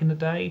 Behemoth back in the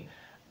day,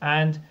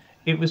 and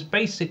it was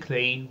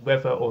basically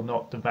whether or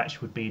not the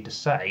match would be the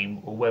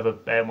same, or whether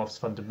Behemoth's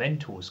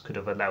fundamentals could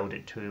have allowed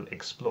it to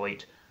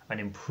exploit an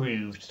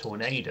improved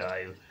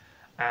Tornado.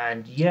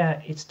 And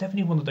yeah, it's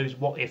definitely one of those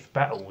what-if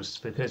battles,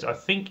 because I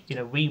think in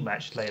a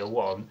rematch later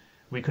on,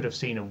 we could have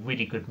seen a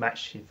really good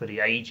match for the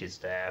ages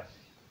there.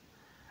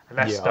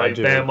 Unless though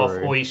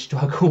Behemoth always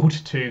struggled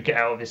to get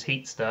out of his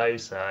heats though,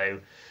 so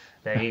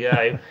there you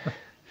go.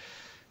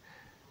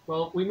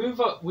 Well, we move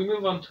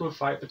on to a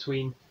fight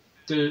between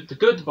the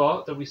good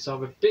bot that we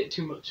saw a bit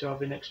too much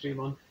of in Extreme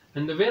On,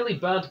 and the really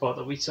bad bot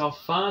that we saw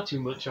far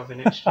too much of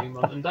in Extreme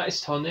On, and that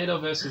is Tornado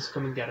versus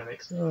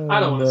Kumangetowicz. I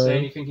don't want to say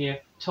anything here.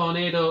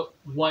 Tornado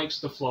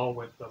wipes the floor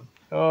with them.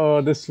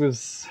 Oh, this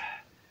was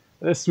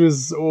This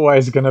was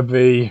always going to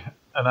be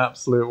an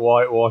absolute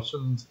whitewash,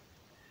 and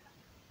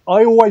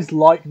I always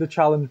liked the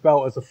challenge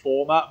belt as a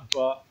format,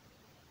 but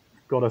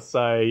gotta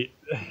say,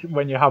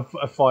 when you have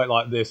a fight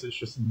like this, it's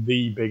just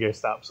the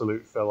biggest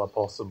absolute filler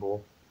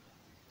possible.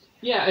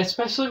 Yeah,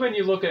 especially when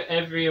you look at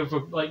every other,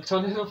 like,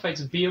 Tornado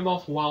fights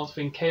Behemoth, Wild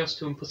Thing, Chaos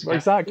 2, and Pussycat.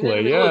 Exactly, in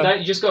the middle yeah. of that,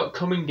 you just got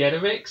Come and Get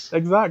Erix.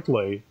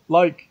 Exactly.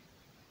 Like,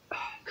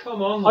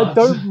 come on, lads. I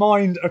don't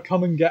mind a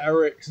Come and Get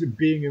Erix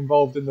being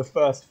involved in the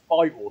first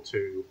fight or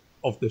two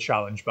of the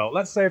challenge belt.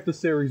 Let's say if the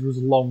series was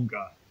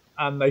longer,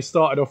 and they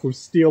started off with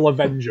Steel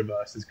Avenger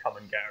versus Come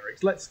and Get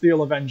Erix. Let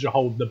Steel Avenger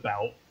hold the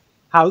belt.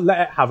 Let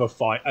it have a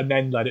fight and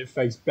then let it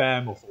face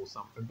Behemoth or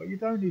something. But you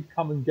don't need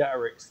Come and Get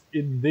Erix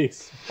in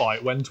this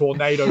fight when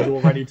Tornado's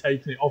already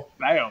taken it off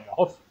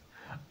Behemoth.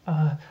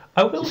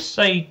 I will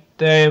say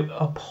there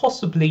are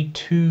possibly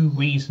two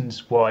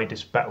reasons why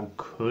this battle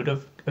could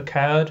have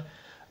occurred.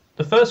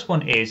 The first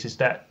one is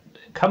that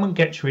Come and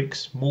Get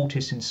Eric's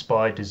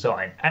Mortis-inspired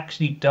design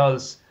actually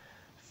does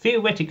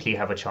theoretically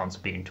have a chance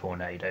of beating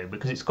Tornado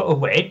because it's got a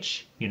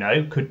wedge,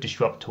 could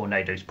disrupt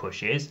Tornado's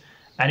pushes,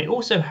 and it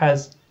also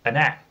has an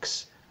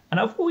axe. And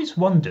I've always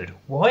wondered,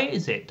 why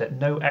is it that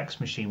no axe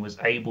machine was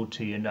able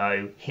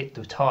to, hit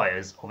the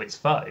tyres of its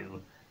foe?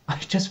 I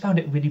just found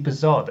it really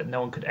bizarre that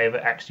no one could ever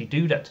actually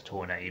do that to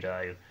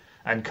Tornado.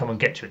 And Come and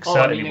Get Erix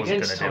certainly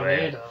wasn't going to do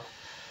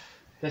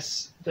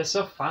it. They're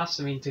so fast.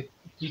 I mean,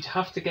 you'd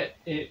have to get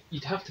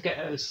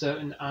at a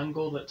certain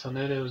angle that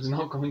Tornado is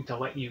not going to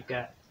let you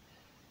get.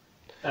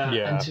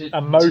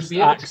 And most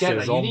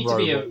axes on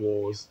Robot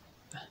Wars.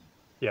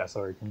 Yeah,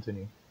 sorry,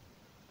 continue.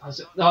 I was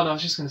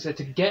just going to say,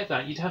 to get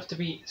that, you'd have to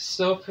be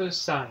so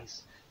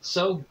precise,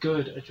 so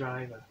good a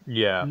driver.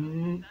 Yeah.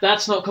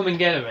 That's not Come and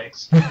Get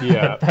Erix.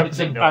 Yeah. It's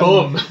a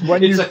bum.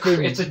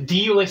 It's a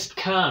D-list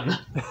can.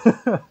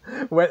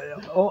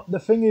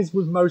 The thing is,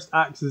 with most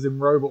axes in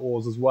Robot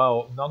Wars as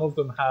well, none of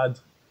them had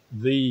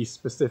the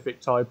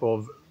specific type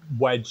of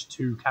wedge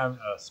to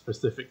counter,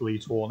 specifically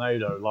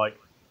Tornado. Like,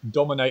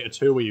 Dominator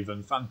 2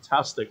 even,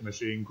 fantastic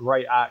machine,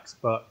 great axe,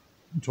 but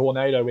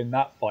Tornado in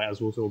that fight, as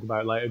we'll talk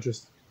about later,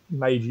 just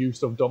made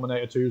use of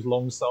Dominator 2's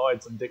long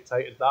sides and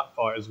dictated that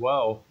fight as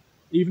well.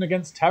 Even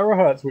against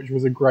Terahertz, which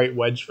was a great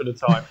wedge for the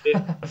time,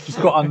 it just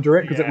got under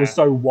it because it was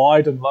so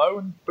wide and low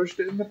and pushed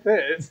it in the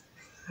pit.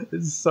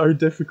 It's so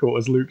difficult,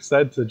 as Luke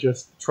said, to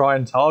just try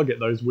and target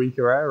those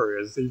weaker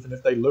areas, even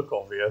if they look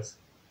obvious.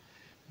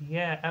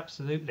 Yeah,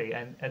 absolutely.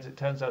 And as it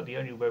turns out, the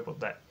only robot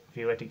that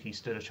theoretically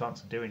stood a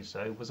chance of doing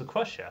so was a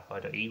Crusher,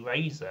 either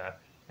Eraser.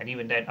 And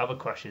even then, other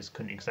Crushers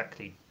couldn't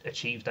exactly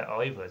achieve that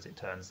either, as it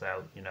turns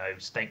out.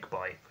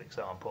 Snakebite, for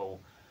example.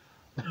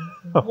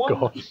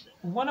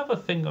 One other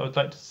thing I would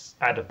like to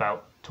add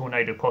about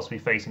Tornado possibly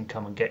facing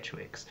Come and Get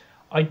Erix,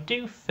 I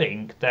do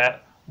think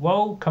that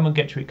while Come and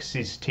Get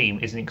Erix's team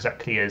isn't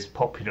exactly as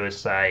popular as,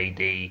 say,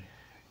 the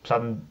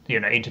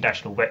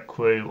International Wreck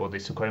Crew or the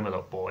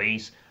Sucromalot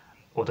Boys,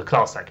 or the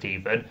Class Act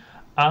even,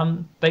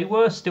 they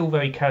were still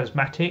very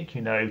charismatic,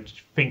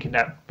 thinking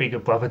that Bigger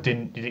Brother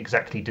didn't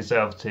exactly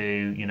deserve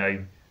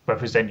to,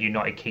 represent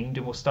United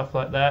Kingdom or stuff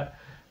like that.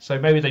 So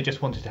maybe they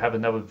just wanted to have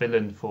another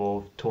villain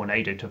for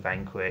Tornado to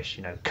vanquish,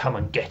 come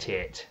and get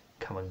it,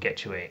 Come and Get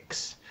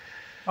Erix.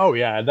 Oh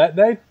yeah,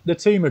 the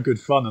team are good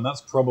fun, and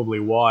that's probably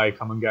why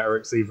Come and Get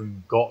Erix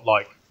even got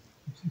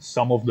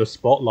some of the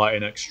spotlight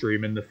in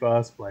Extreme in the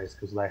first place,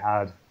 because they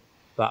had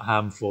that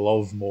handful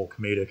of more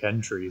comedic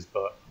entries.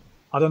 But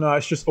I don't know,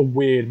 it's just a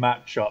weird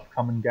matchup,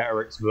 Come and Get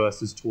Erix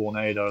versus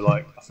Tornado.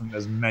 I think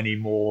there's many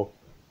more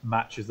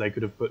matches they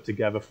could have put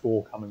together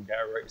for Come and Get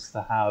Erix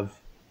to have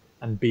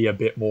and be a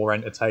bit more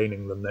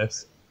entertaining than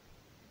this.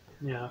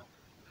 Yeah.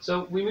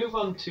 So we move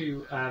on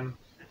to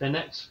the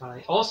next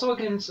fight, also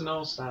against an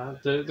All-Star.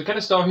 The kind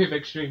of story of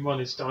Extreme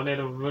 1 is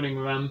Tornado running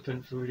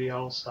rampant through the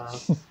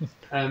All-Stars.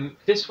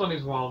 This one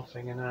is Wild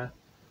Thing, and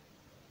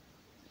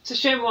it's a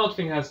shame Wild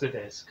Thing has the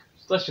disc.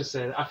 Let's just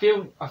say that.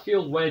 I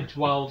feel Wedge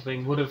Wild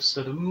Thing would have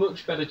stood a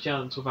much better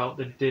chance without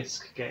the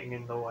disc getting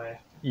in the way.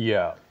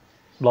 Yeah.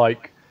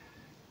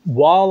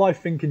 While I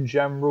think in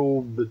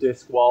general the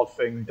disc Wild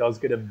Thing does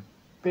get a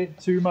bit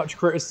too much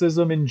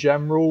criticism in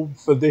general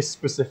for this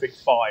specific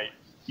fight,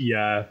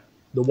 yeah,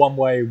 the one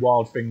way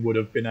Wild Thing would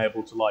have been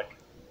able to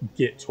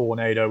get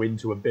Tornado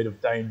into a bit of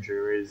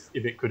danger is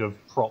if it could have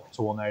propped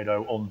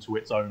Tornado onto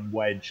its own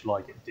wedge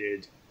like it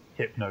did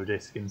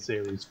Hypnodisc in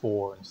Series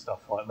 4 and stuff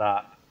like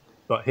that.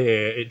 But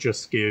here it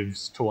just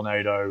gives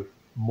Tornado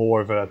more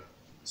of a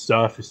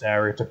surface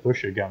area to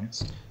push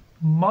against.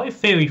 My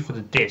theory for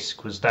the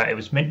disc was that it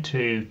was meant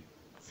to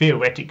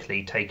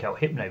theoretically take out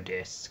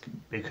Hypnodisc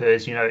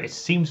because, it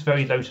seems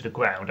very low to the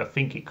ground. I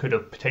think it could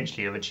have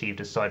potentially have achieved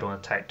a side-on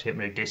attack to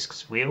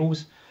Hypnodisc's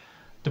wheels.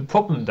 The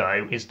problem,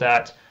 though, is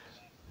that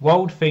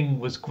Wild Thing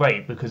was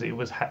great because it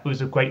was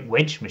a great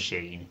wedge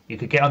machine. You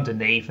could get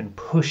underneath and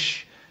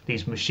push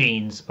these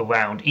machines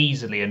around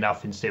easily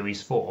enough in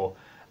Series 4.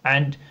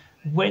 And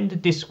when the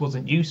disc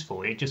wasn't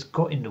useful, it just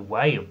got in the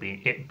way of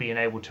it being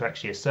able to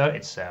actually assert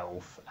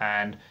itself.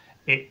 And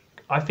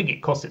I think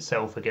it cost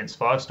itself against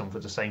Firestorm for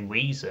the same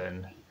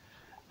reason.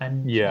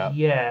 And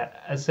Yeah.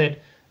 as I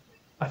said,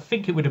 I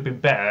think it would have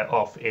been better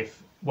off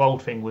if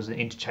Wild Thing was an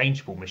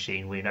interchangeable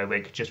machine where where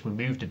you could just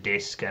remove the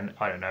disc and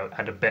I don't know,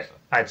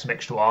 add some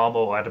extra armor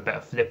or add a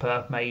better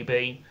flipper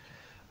maybe,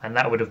 and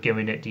that would have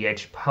given it the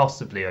edge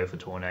possibly over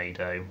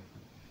Tornado.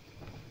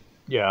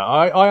 Yeah,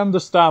 I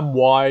understand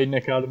why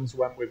Nick Adams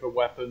went with a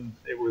weapon.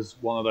 It was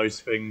one of those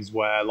things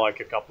where,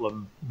 like a couple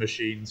of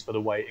machines for the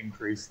weight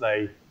increase,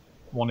 they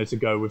wanted to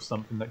go with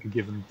something that could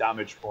give them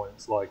damage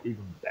points. Like,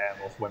 even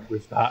Behemoth went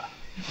with that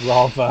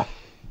rather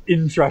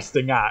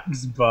interesting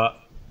axe, but...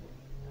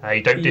 Hey,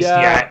 don't diss the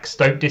axe.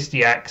 Don't diss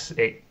the axe.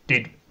 It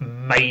did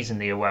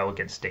amazingly well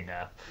against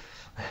Stinger.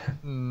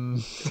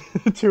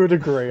 To a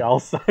degree, I'll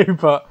say,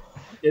 but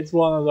it's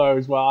one of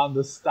those where I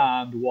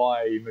understand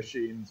why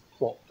machines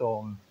plopped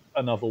on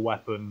another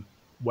weapon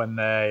when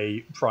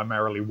they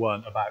primarily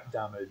weren't about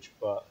damage,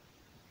 but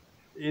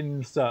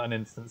in certain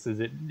instances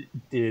it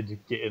did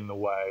get in the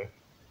way.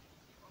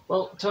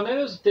 Well,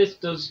 Tornadoes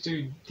does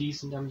do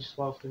decent damage as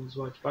well, things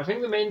work. But I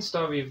think the main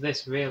story of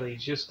this really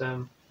is just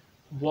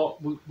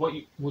what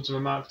was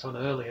remarked on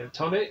earlier.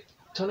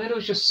 Tornado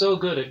is just so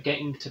good at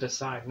getting to the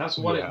side, and that's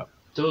what it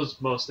does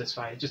most of this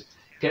fight. It just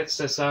gets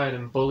to the side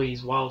and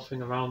bullies Wild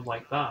Thing around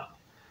like that.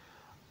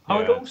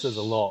 Yeah, it says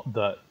a lot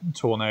that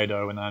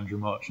Tornado and Andrew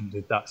Merchant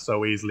did that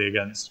so easily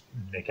against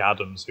Nick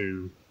Adams,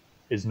 who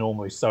is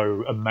normally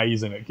so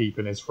amazing at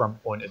keeping his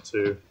front pointed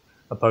to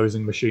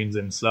opposing machines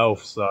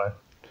himself. So,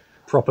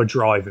 proper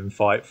driving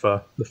fight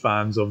for the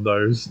fans of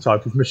those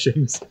type of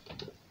machines.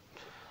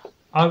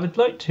 I would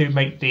like to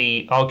make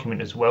the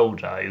argument as well,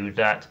 though,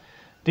 that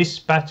this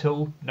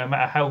battle, no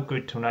matter how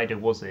good Tornado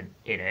was in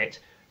it,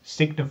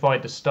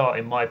 signified the start,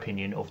 in my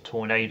opinion, of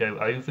Tornado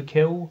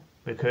overkill.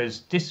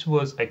 Because this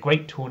was a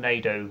great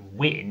Tornado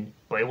win,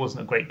 but it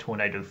wasn't a great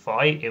Tornado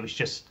fight. It was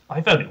just,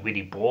 I found it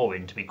really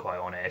boring, to be quite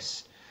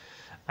honest.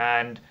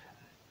 And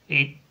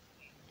it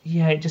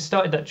just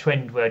started that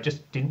trend where I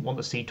just didn't want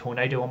to see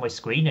Tornado on my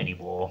screen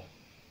anymore.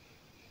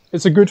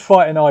 It's a good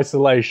fight in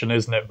isolation,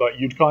 isn't it? But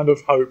you'd kind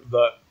of hope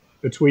that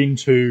between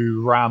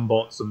two ram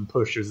bots and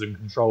pushers and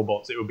control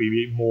bots, it would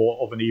be more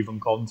of an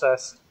even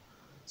contest.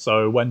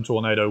 So when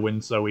Tornado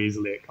wins so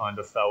easily, it kind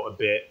of felt a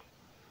bit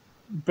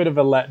of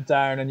a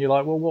letdown, and you're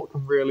like, well, what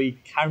can really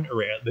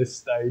counter it at this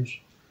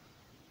stage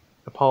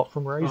apart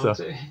from Razor?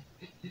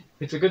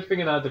 It's a good thing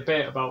in our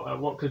debate about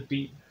what could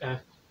beat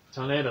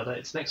Tornado that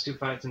its next two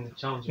fights in the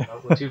challenge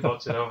were two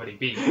bots had already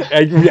beat.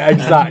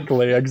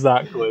 Exactly.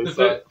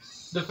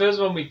 The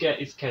first one we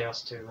get is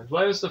Chaos 2, and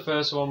whereas the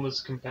first one was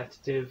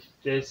competitive,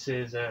 this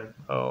is a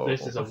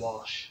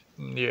wash.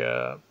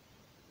 Yeah.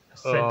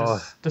 So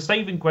the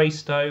saving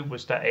grace though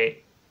was that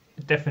it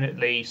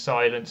definitely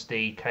silenced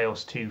the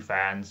Chaos 2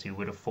 fans who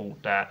would have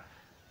thought that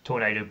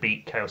Tornado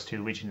beat Chaos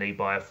 2 originally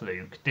by a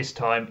fluke. This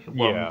time it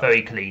won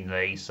very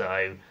cleanly,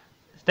 so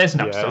there's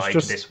an upside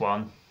to this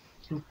one.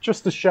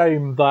 Just a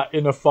shame that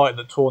in a fight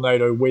that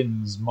Tornado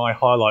wins, my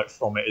highlight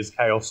from it is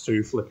Chaos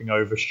 2 flipping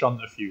over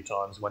Shunt a few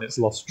times when it's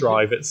lost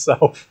drive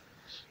itself.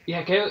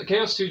 Yeah,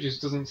 Chaos 2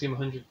 just doesn't seem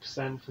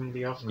 100% from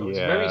the off-go. It's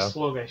very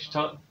sluggish.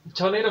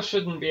 Tornado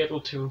shouldn't be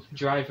able to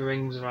drive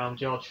rings around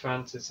George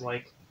Francis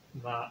like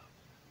that.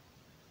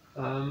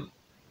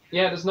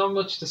 There's not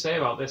much to say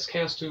about this.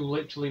 Chaos 2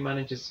 literally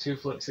manages two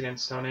flips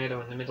against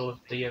Tornado in the middle of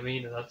the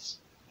arena. That's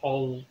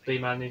all they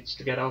manage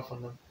to get off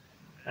on them.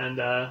 And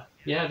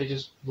they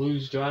just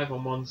lose drive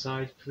on one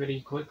side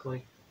pretty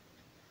quickly.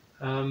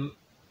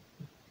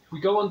 We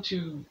go on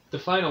to the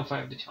final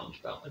fight of the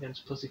challenge belt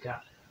against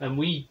Pussycat, and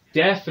we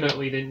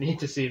definitely didn't need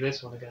to see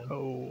this one again.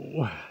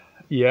 Oh,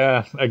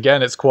 yeah.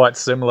 Again, it's quite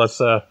similar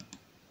to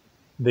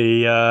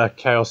the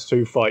Chaos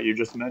 2 fight you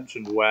just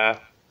mentioned, where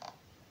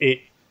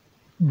it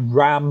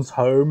rams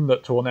home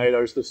that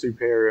Tornado's the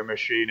superior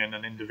machine in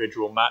an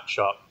individual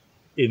matchup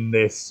in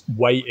this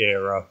weight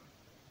era,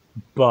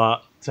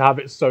 but to have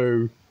it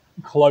so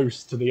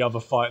close to the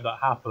other fight that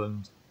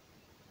happened,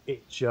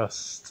 it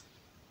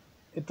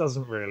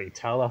doesn't really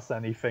tell us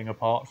anything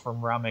apart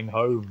from ramming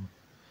home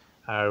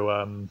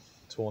how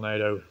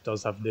Tornado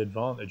does have the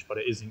advantage, but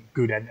it isn't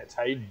good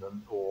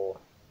entertainment or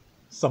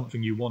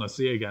something you want to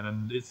see again.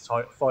 And it's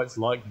fights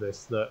like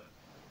this that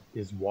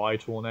is why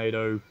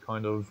Tornado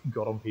kind of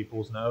got on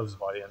people's nerves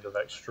by the end of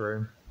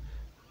Extreme.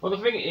 Well,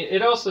 the thing,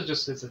 it also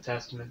just is a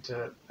testament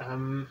to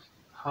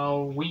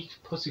how weak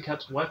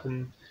Pussycat's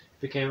weapon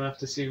became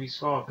after Series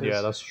 4.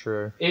 Yeah, that's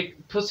true.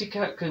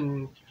 Pussycat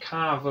can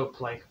carve up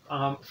like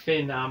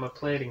thin armor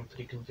plating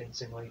pretty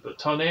convincingly, but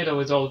Tornado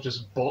is all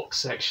just box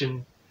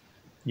section.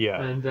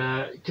 Yeah. And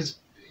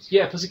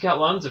Pussycat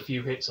lands a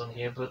few hits on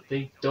here, but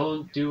they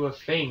don't do a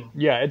thing.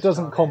 Yeah, it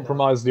doesn't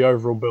compromise the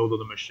overall build of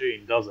the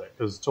machine, does it?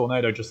 Because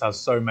Tornado just has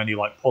so many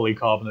like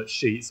polycarbonate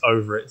sheets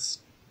over its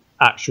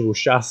actual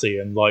chassis,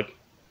 and like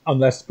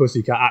unless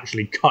Pussycat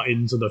actually cut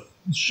into the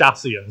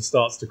chassis and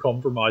starts to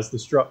compromise the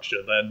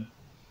structure, then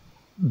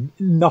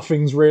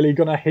nothing's really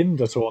going to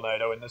hinder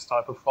Tornado in this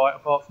type of fight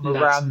apart from a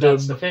random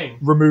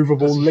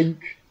removable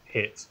link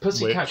hit.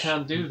 Pussycat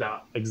can't do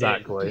that.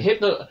 Exactly.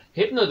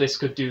 Hypnodisc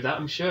could do that,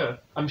 I'm sure.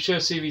 I'm sure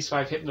Series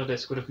 5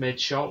 Hypnodisc would have made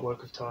short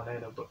work of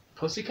Tornado, but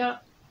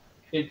Pussycat?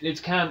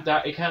 It can't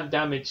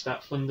damage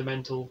that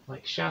fundamental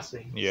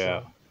chassis.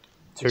 Yeah.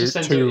 So it just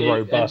ends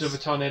robust. up a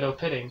tornado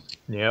pitting.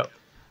 Yep.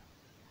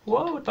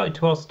 What I would like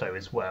to ask though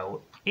as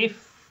well,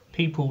 if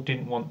people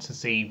didn't want to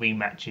see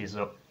rematches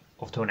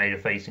of Tornado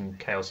facing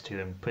Chaos 2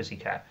 and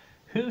Pussycat,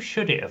 who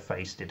should it have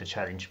faced in the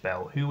challenge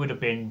belt? Who would have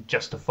been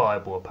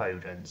justifiable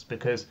opponents?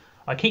 Because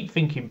I keep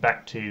thinking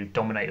back to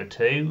Dominator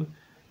 2,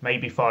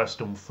 maybe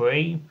Firestorm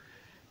 3,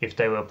 if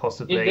they were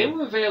possibly... If they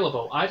were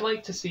available, I'd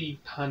like to see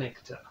Panic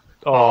Attack.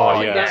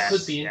 Oh, yes. yes. That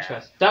could be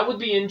interesting. That would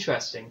be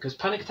interesting, because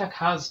Panic Attack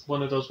has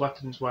one of those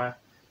weapons where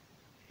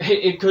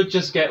it could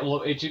just get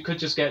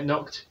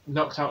knocked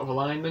out of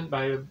alignment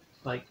by a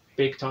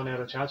big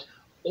tornado charge,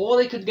 or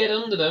they could get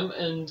under them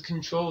and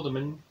control them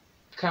and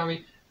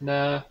carry...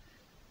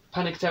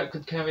 Panic Attack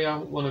could carry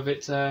out one of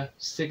its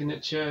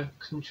signature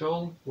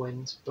control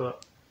wins,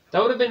 but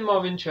that would have been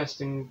more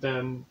interesting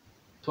than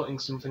putting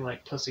something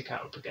like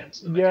Pussycat up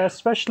against them. Yeah,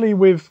 especially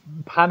with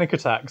Panic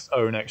Attack's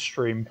own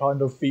extreme,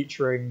 kind of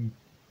featuring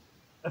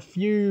a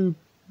few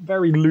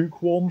very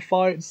lukewarm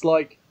fights.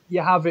 Like,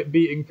 you have it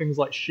beating things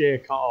like Shere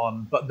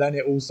Khan, but then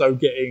it also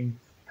getting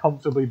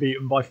comfortably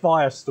beaten by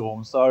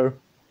Firestorm. So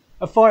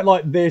a fight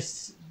like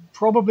this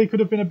probably could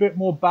have been a bit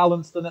more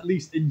balanced and at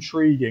least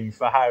intriguing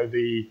for how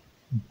the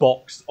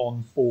box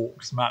on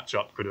forks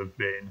matchup could have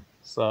been.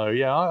 So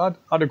yeah,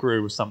 I'd agree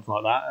with something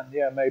like that, and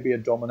yeah, maybe a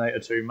Dominator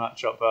 2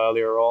 matchup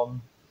earlier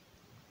on.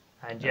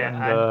 And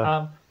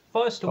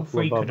Firestorm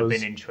 3 could have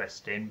been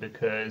interesting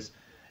because,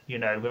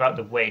 without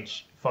the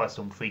wedge,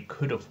 Firestorm 3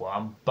 could have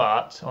won.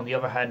 But on the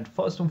other hand,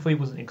 Firestorm 3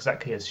 wasn't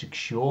exactly as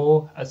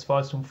secure as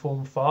Firestorm 4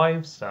 and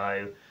 5,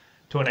 so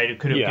Tornado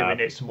could have given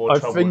it some more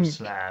trouble and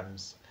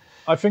slams.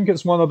 I think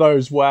it's one of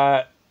those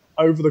where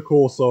over the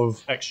course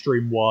of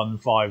Extreme 1,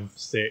 5,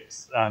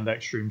 6, and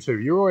Extreme 2,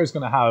 you're always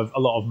going to have a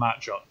lot of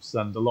matchups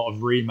and a lot of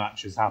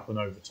rematches happen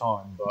over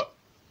time, but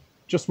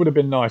just would have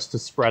been nice to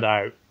spread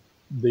out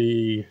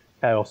the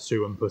Chaos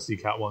 2 and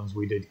Pussycat ones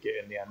we did get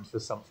in the end for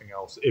something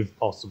else, if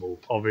possible.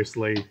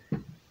 Obviously,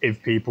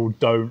 if people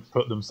don't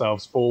put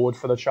themselves forward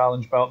for the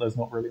challenge belt, there's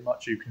not really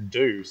much you can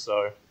do,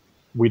 so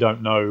we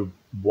don't know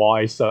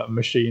why certain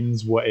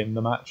machines were in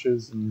the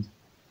matches, and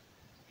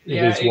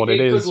it is what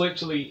it is.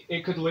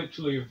 It could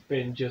literally have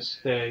been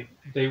just they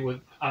were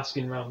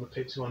asking around the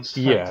pits who wants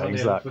to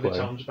fight for the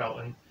challenge belt,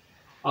 and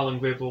Alan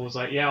Gribble was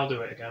like, "Yeah, I'll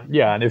do it again."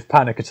 Yeah, and if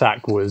Panic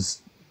Attack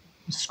was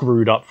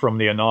screwed up from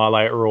the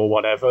Annihilator or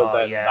whatever,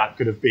 then that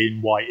could have been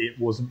why it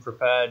wasn't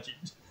prepared.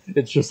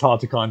 It's just hard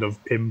to kind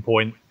of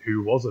pinpoint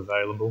who was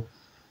available.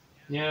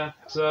 Yeah,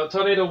 so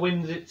Tornado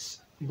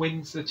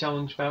wins the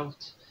challenge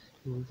belt,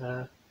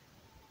 and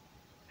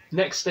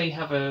next they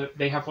have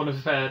one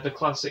of the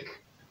classic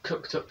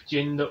cooked up,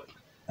 ginned up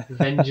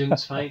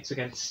vengeance fights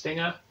against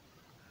Stinger.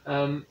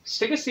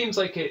 Stinger seems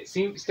like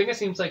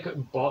a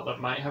bot that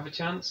might have a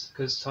chance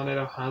because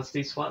Tornado has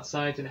these flat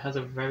sides and it has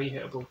a very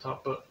hittable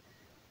top, but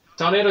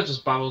Tornado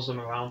just barrels them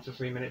around for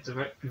 3 minutes.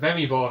 A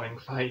very boring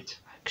fight.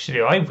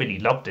 Actually, I really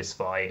loved this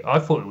fight. I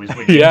thought it was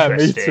really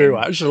interesting. Me too,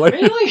 actually.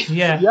 Really?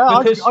 Yeah,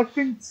 because I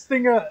think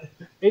Stinger,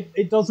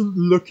 it doesn't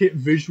look it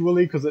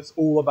visually because it's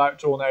all about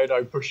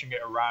Tornado pushing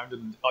it around,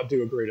 and I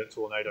do agree that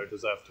Tornado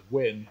deserved to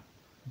win.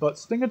 But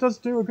Stinger does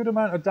do a good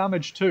amount of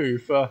damage too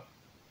for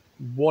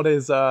what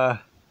is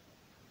a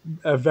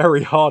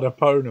very hard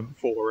opponent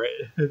for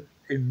it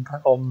in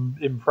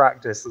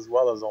practice as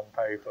well as on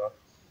paper.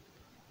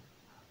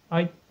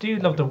 I do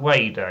love the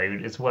way though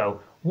as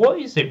well. What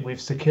is it with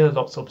Sakura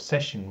Lot's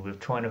obsession with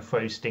trying to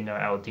throw Stinger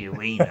out of the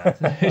arena?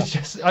 It's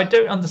just I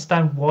don't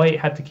understand why he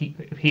had to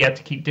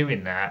keep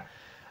doing that.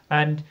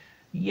 And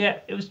yeah,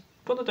 it was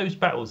one of those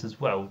battles as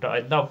well that I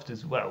loved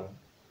as well,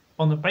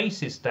 on the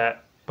basis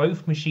that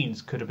both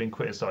machines could have been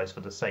criticised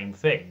for the same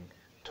thing.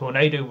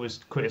 Tornado was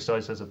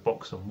criticised as a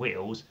box on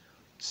wheels.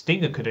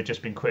 Stinger could have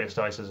just been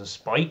criticised as a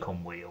spike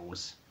on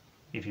wheels,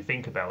 if you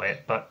think about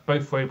it. But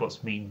both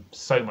robots mean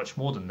so much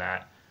more than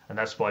that, and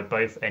that's why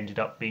both ended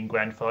up being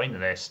grand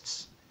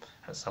finalists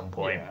at some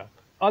point. Yeah.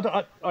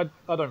 I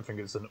don't think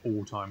it's an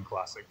all-time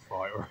classic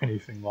fight or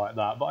anything like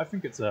that, but I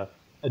think it's a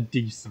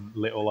decent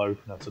little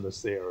opener to the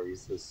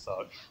series as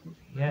such.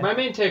 Yeah. My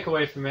main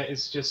takeaway from it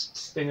is just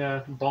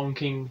Stinger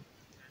bonking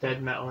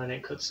dead metal, and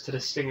it cuts to the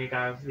Stinger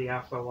guy with the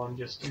Afro one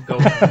just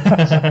going.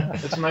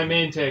 That's my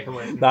main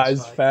takeaway. That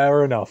is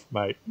fair enough,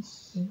 mate.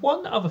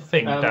 One other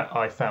thing that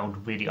I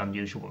found really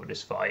unusual with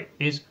this fight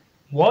is,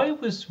 why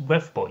was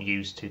RevBot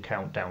used to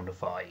count down the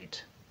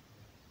fight?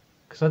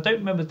 Because I don't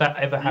remember that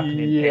ever happening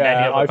in any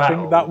other battle. I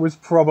think that was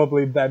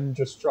probably them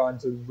just trying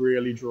to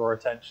really draw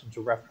attention to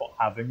RevBot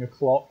having a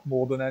clock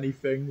more than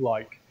anything.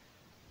 Like,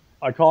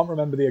 I can't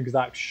remember the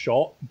exact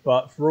shot,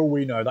 but for all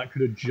we know, that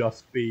could have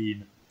just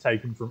been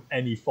taken from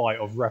any fight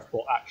of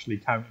RevBot actually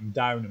counting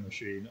down a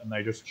machine, and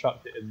they just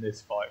chucked it in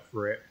this fight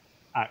for it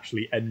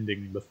actually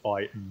ending the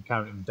fight and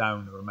counting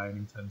down the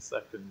remaining 10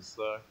 seconds.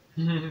 So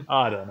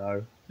I don't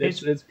know.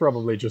 It's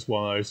probably just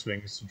one of those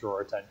things to draw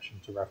attention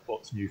to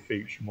RefBot's new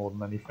feature more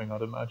than anything,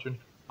 I'd imagine.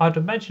 I'd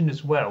imagine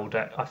as well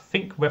that I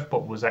think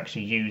RefBot was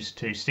actually used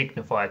to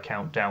signify a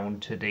countdown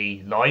to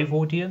the live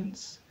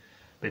audience,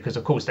 because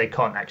of course they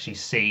can't actually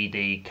see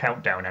the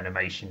countdown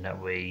animation that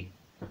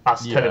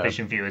us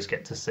television viewers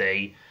get to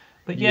see.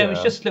 But it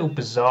was just a little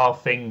bizarre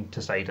thing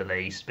to say the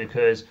least.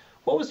 Because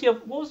what was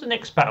the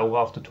next battle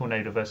after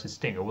Tornado versus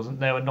Stinger? Wasn't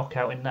there a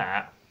knockout in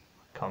that?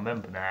 Can't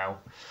remember now.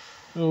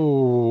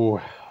 Oh,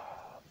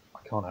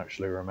 I can't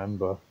actually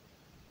remember.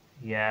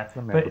 Yeah,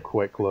 Let me have a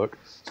quick look.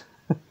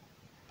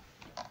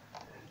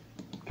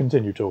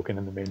 Continue talking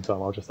in the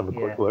meantime. I'll just have a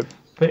quick look.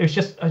 But it was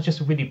just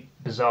a really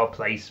bizarre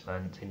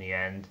placement in the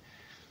end.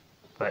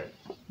 But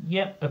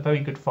yeah, a very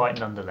good fight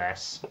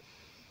nonetheless.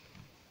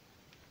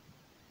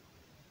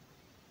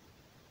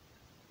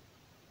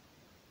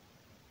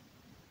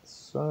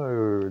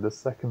 So, the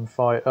second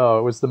fight... Oh,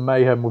 it was the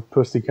Mayhem with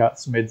Pussycat,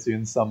 Smidsy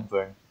and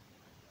something.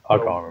 I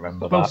can't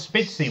remember that. Well,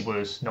 Smidsy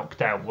was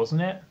knocked out,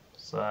 wasn't it?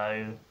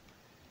 So...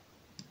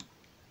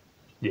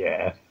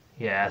 Yeah.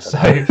 Yeah,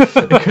 so...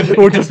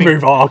 we'll just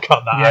move on, I'll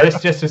cut that out. Yeah,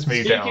 let's just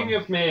move it on. Speaking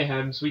of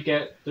Mayhems, we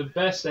get the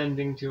best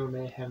ending to a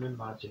Mayhem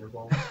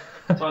imaginable.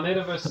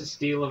 Tornado versus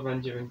Steel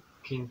Avenger and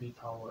King Bee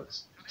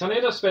Powerworks.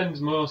 Tornado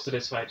spends most of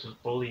this fight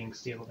just bullying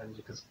Steel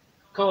Avenger, because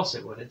of course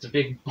it would, it's a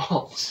big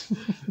box.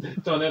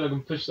 Tornado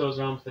can push those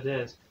around for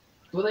days.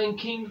 But then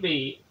King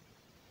Bee,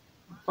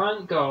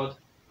 thank God,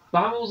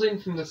 barrels in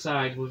from the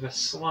side with a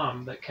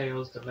slam that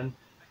KOs them. And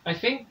I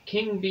think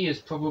King Bee is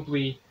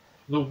probably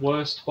the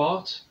worst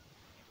bot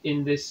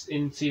in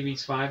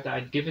Series 5 that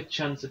I'd give a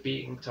chance of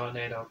beating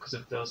Tornado because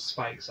of those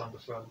spikes on the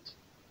front.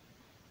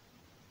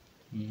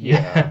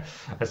 Yeah.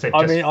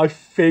 I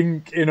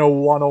think in a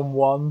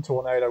one-on-one,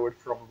 Tornado would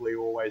probably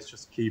always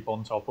just keep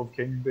on top of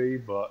King Bee,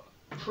 but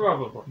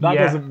probably. That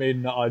doesn't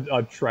mean that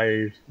I'd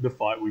trade the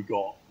fight we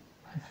got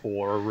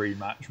for a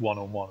rematch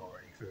one-on-one or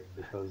anything,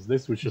 because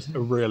this was just a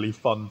really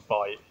fun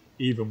fight,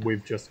 even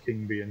with just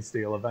King Bee and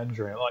Steel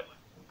Avenger in it. Like,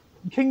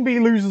 King Bee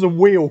loses a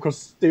wheel because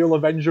Steel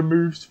Avenger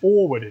moves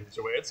forward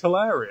into it. It's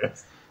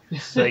hilarious.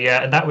 So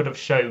yeah, and that would have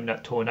shown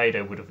that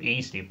Tornado would have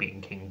easily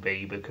beaten King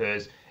Bee,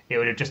 because it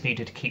would have just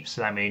needed to keep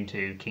slamming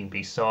into King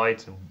Bee's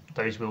sides, and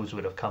those wheels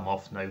would have come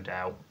off, no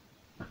doubt.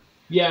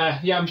 Yeah,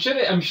 I'm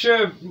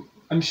sure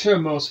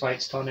most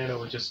fights Tornado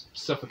would just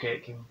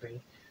suffocate King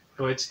Bee.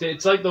 But it's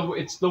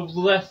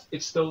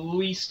the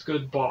least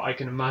good bot I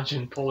can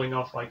imagine pulling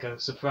off like a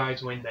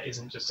surprise win that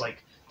isn't just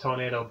like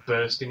Tornado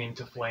bursting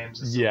into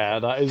flames. Or something. Yeah,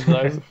 that is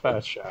a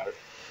fair shout.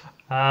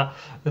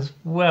 As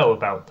well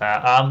about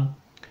that,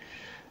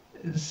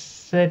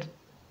 said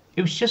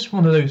it was just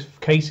one of those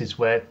cases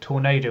where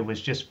Tornado was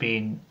just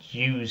being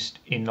used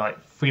in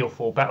like 3 or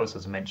 4 battles,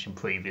 as I mentioned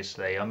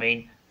previously. I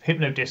mean,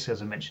 Hypnodisc,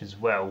 as I mentioned as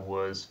well,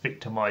 was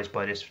victimized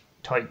by this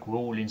tight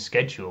grueling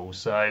schedule,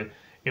 so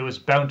it was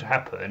bound to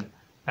happen.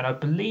 And I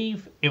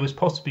believe it was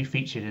possibly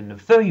featured in a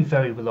very,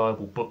 very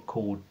reliable book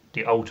called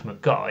The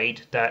Ultimate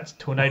Guide that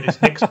Tornado's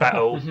next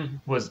battle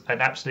was an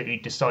absolutely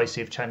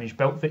decisive challenge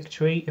belt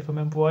victory, if I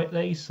remember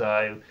rightly.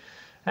 So,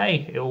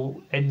 hey, it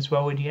all ends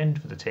well in the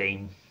end for the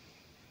team.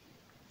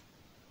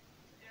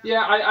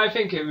 Yeah, I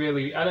think it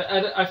really,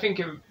 I think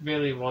it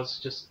really was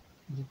just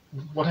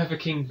whatever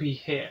King Bee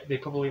hit. They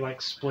probably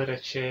like split a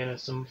chain or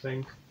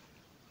something.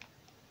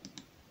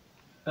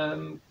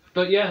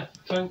 But yeah,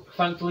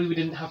 thankfully we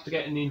didn't have to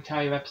get in the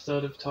entire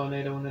episode of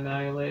Tornado and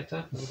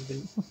Annihilator. It would have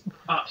been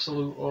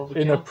absolute overkill.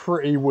 In a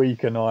pretty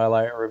weak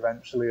Annihilator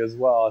eventually as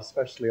well,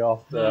 especially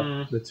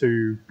after the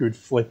 2 good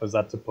flippers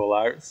had to pull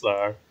out.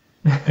 So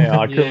yeah,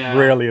 I couldn't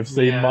really have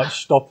seen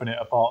much stopping it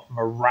apart from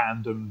a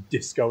random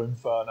Disco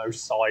Inferno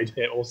side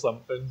hit or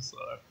something. So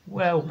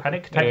well,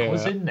 Panic Attack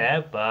was in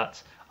there,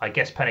 but I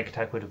guess Panic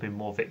Attack would have been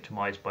more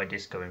victimized by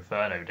Disco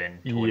Inferno than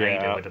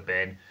Tornado would have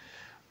been.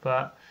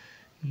 But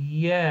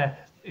yeah,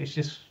 it's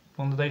just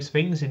one of those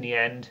things in the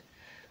end.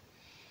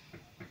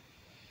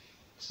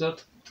 So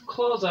to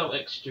close out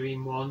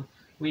Extreme 1,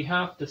 we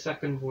have the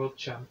second World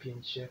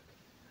Championship.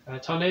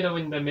 Tornado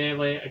in the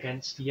melee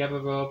against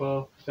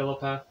Robo,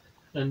 Philippa,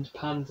 and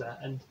Panzer.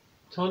 And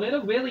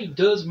Tornado really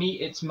does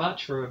meet its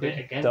match for a bit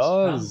against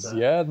Panzer.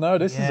 Yeah, no,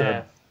 this is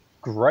a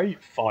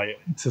great fight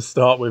to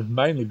start with,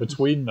 mainly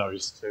between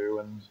those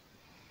two. And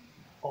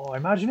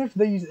imagine if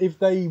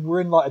they were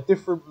in like a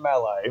different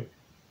melee.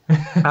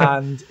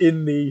 And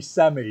in the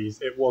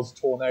semis, it was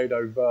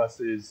Tornado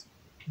versus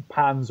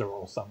Panzer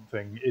or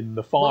something in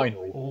the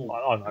final. I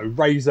don't know,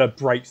 Razor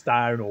breaks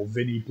down or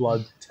Vinny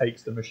Blood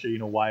takes the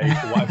machine away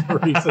for whatever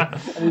reason.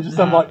 And you just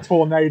have like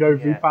Tornado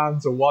v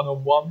Panzer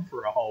one-on-one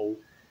for a whole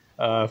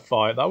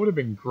fight. That would have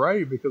been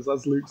great because,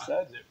 as Luke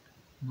said, it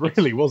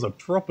really was a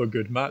proper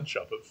good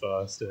matchup at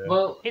first.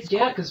 Well,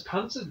 because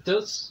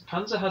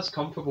Panzer has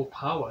comparable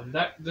power, and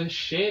that the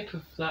shape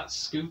of that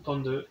scoop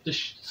on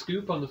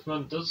the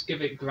front does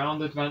give it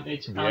ground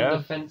advantage and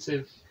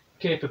defensive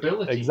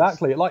capabilities.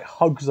 Exactly, it like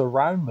hugs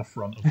around the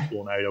front of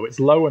Tornado.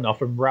 It's low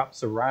enough and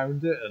wraps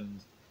around it,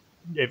 and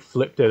it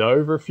flipped it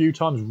over a few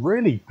times.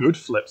 Really good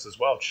flips as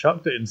well.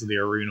 Chucked it into the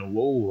arena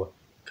wall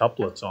a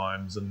couple of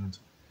times, and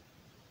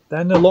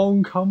then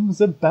along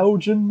comes a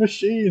Belgian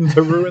machine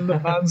to ruin the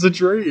Panzer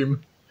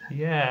dream.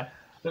 Yeah.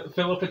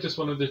 Philip is just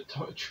one of the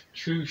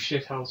true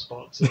shithouse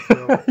spots.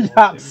 Yeah,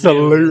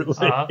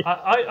 absolutely.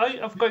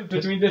 I've grown to,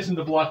 between this and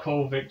the black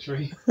hole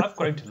victory. I've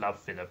grown to love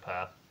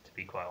Philippa, to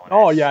be quite honest.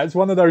 Oh yeah, it's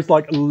one of those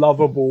like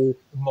lovable,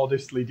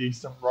 modestly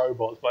decent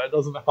robots, but it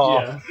doesn't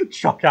half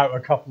chuck out a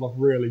couple of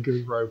really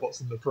good robots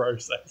in the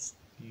process.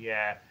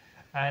 Yeah,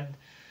 and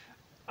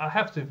I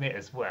have to admit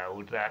as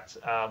well that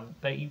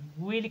they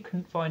really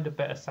couldn't find a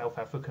better South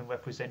African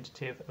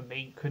representative. I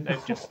mean, couldn't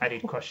have just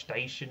added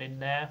Crustacean in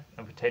there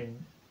and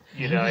pretend,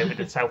 with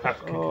the South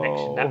African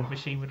connection that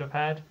machine would have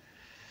had.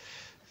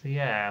 So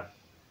yeah.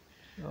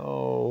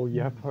 Oh,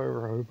 Yappo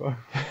Robo.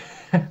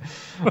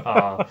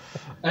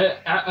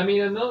 I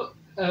mean, I know.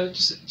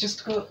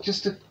 Just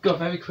to go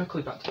very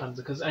quickly back to Panzer,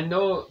 because I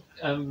know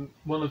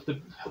one of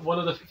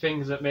the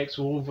things that makes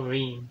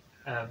Wolverine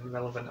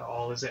relevant at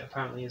all is it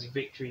apparently his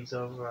victories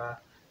over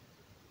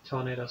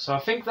Tornado. So I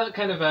think that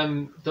kind of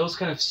those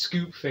kind of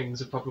scoop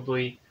things are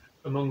probably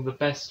among the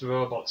best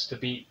robots to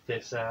beat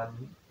this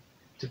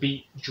to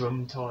beat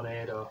Drum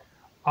Tornado.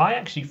 I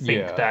actually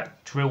think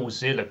that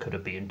Drillzilla could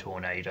have been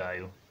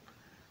Tornado.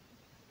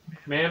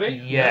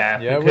 Maybe. Yeah,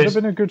 it would have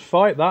been a good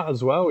fight that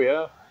as well.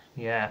 Yeah.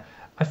 Yeah,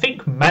 I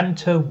think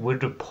Manta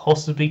would have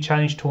possibly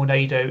challenged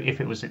Tornado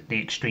if it was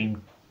the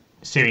Extreme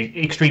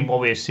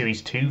Warriors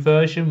Series 2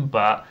 version,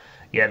 but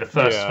yeah, the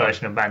first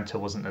version of Manta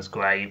wasn't as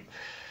great.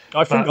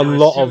 I think a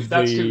lot of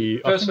the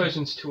first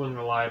version's too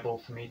unreliable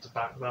for me to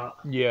back that.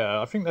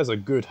 Yeah, I think there's a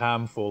good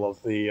handful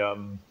of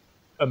the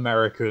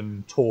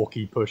American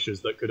talkie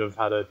pushers that could have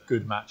had a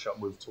good matchup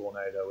with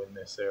Tornado in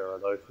this era,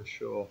 though, for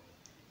sure.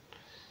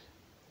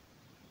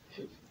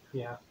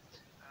 Yeah.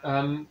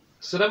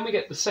 So then we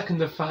get the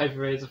second of 5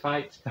 Razor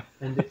fights,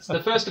 and it's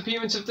the first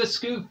appearance of the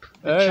Scoop,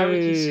 the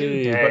charity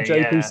Scoop. But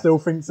JP still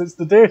thinks it's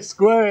the disc,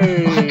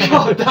 way!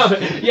 God damn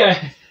it,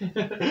 yeah!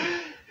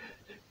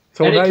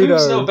 Tornado and it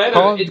proves no better.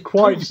 can't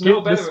quite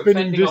get the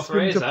spinning disc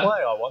into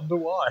play, I wonder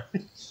why.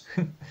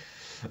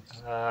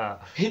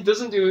 It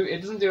doesn't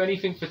do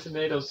anything for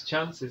Tornado's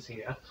chances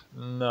here.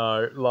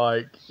 No,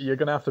 you're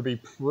going to have to be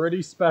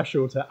pretty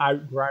special to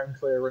out ground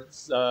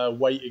clearance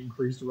weight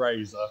increased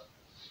Razor.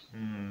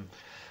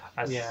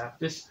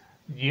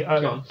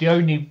 The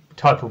only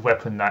type of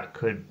weapon that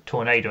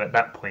Tornado at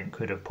that point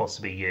could have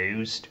possibly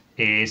used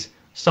is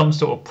some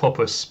sort of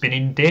proper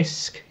spinning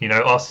disc.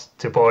 Ask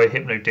to buy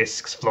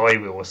Hypnodisc's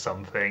flywheel or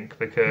something,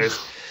 because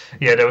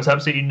there was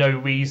absolutely no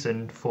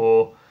reason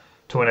for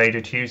Tornado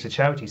to use the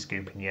charity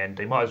scoop in the end.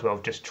 They might as well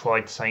have just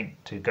tried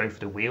to go for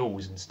the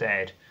wheels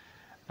instead.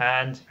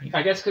 And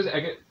I guess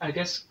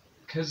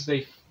because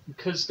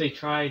they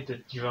tried the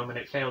drum and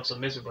it failed so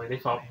miserably, they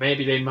thought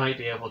maybe they might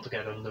be able to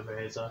get under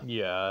Razor.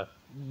 Yeah,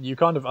 you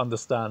kind of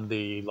understand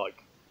the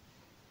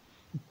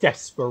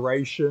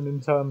desperation in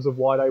terms of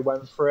why they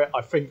went for it.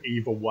 I think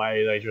either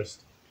way they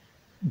just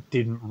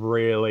didn't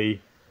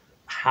really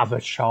have a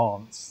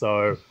chance,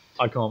 so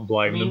I can't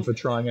blame them for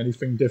trying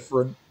anything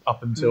different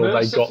up until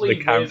they got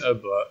the counter,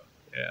 but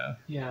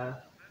yeah.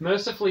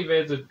 Mercifully,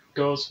 Razor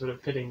goes for the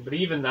pitting, but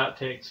even that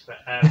takes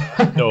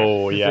forever.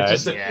 Oh, yeah.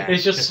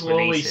 It's just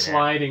slowly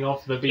sliding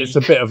off the beat. It's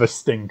a bit of a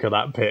stinker,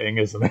 that pitting,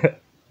 isn't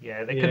it?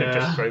 Yeah, they could have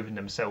just thrown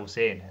themselves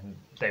in, and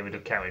they would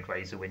have carried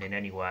Razor winning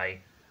anyway.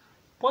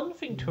 One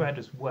thing to add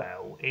as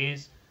well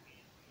is,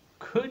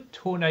 could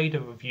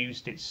Tornado have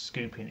used its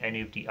scoop in any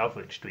of the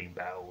other Extreme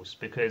battles?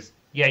 Because,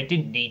 it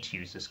didn't need to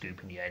use the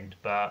scoop in the end,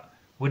 but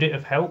would it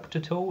have helped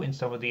at all in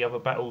some of the other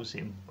battles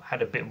it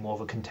had a bit more of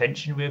a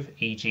contention with,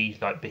 e.g.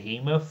 like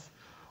Behemoth?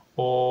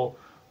 Or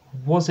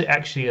was it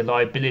actually a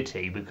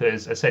liability?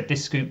 Because, as I said,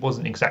 this scoop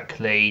wasn't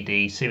exactly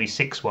the Series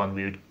 6 one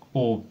we would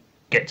all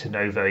get to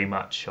know very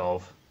much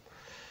of.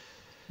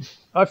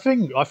 I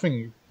think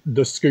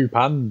the scoop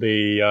and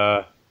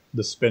the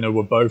spinner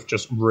were both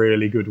just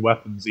really good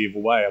weapons either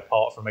way,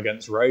 apart from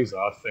against Razor.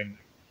 I think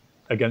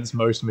against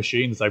most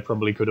machines they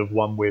probably could have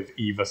won with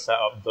either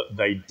setup, but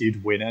they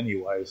did win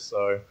anyway,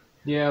 so...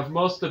 Yeah, of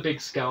most of the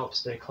big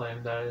scalps they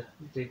claimed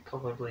they'd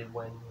probably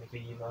win with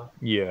either.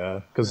 Yeah,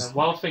 because...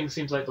 Wild Thing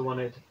seems like the one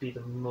it'd be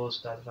the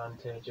most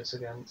advantageous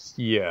against.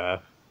 Yeah,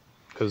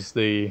 because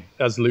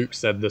as Luke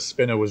said, the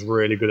spinner was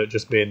really good at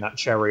just being that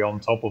cherry on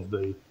top of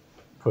the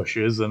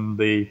pushes, and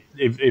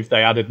if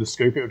they added the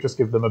scoop, it would just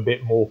give them a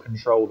bit more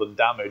control than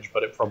damage,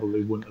 but it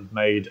probably wouldn't have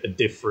made a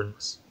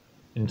difference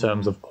in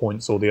terms of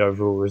points or the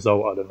overall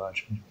result, I'd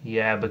imagine.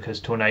 Yeah, because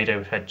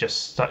Tornado had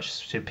just such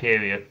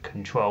superior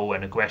control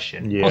and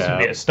aggression, yeah.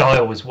 Possibly a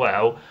style as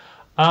well.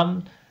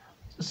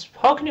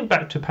 Harkening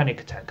back to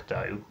Panic Attack,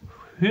 though,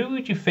 who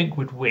would you think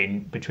would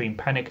win between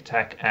Panic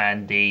Attack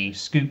and the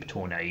Scoop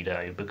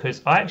Tornado?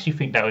 Because I actually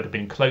think that would have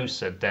been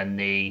closer than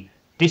the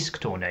Disc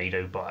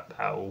Tornado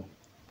battle.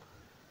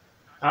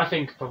 I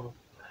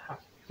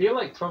feel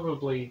like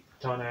probably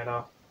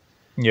Tornado.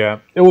 Yeah,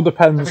 it all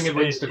depends. I think it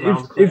reached the ground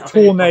If I think it probably just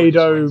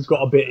Tornado went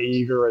got a bit ground.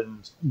 eager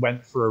and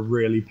went for a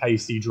really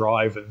pacey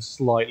drive and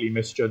slightly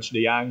misjudged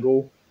the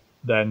angle,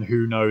 then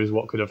who knows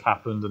what could have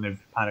happened and if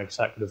Panic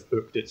Attack could have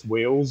hooked its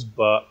wheels.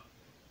 But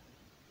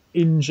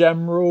in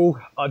general,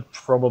 I'd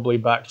probably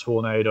back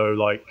Tornado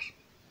like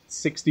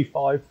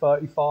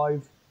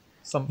 65-35,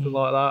 something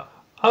like that.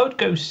 I would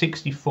go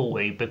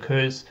 60-40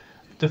 because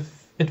the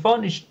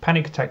advantage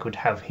Panic Attack would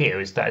have here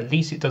is that at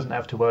least it doesn't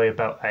have to worry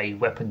about a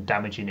weapon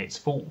damaging its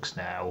forks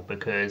now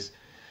because,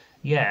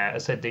 yeah, I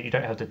said that you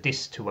don't have the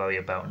disc to worry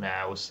about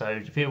now.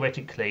 So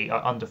theoretically,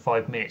 under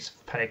 5 minutes,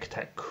 Panic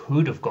Attack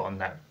could have gotten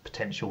that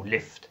potential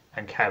lift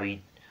and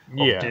carry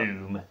of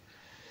Doom.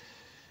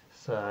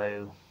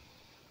 So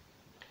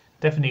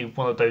definitely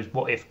one of those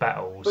what-if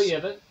battles. But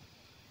yeah,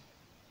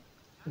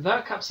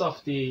 that caps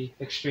off the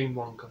Extreme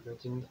 1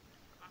 coverage, and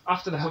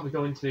after that we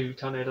go into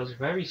Tornado's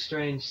very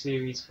strange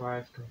Series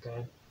 5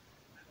 campaign.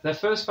 Their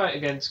first fight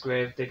against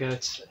Gravedigger,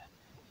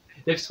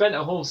 they've spent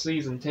a whole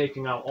season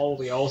taking out all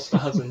the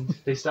All-Stars, and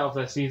they start off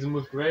their season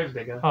with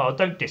Gravedigger. Oh,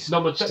 don't diss.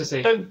 Not much to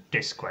say. Don't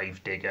diss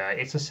Gravedigger.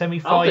 It's a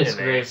semi-finalist. I'll diss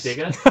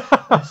Gravedigger.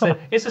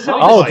 It's a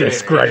semi-finalist. I'll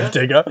diss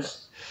Gravedigger.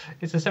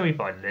 It's a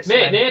semi-finalist.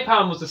 Mate,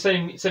 Napalm was the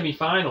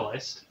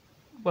semi-finalist.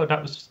 Well,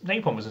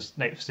 Napalm was a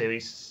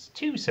Series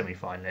 2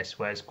 semi-finalist,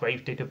 whereas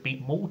Gravedigger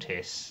beat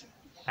Mortis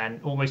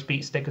and almost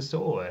beat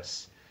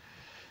Stegosaurus.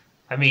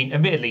 I mean,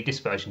 admittedly, this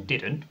version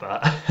didn't,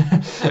 but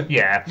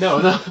yeah.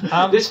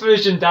 No. This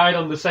version died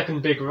on the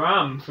second big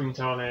ram from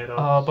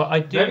Tornado. But I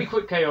do very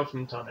quick KO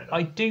from Tornado.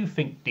 I do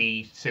think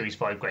the Series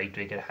 5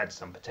 Gravedigger had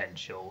some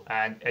potential,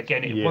 and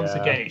again, once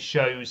again, it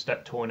shows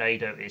that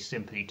Tornado is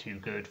simply too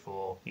good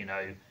for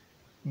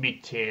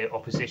mid-tier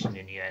opposition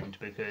in the end,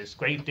 because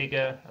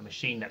Gravedigger, a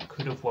machine that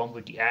could have won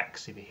with the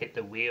axe if it hit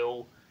the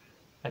wheel,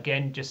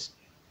 again, just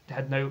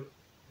had no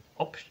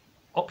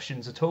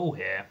options at all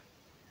here.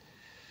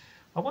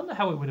 I wonder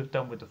how it would have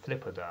done with the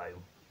flipper, though.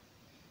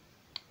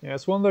 Yeah,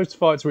 it's one of those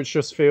fights which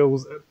just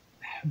feels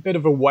a bit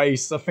of a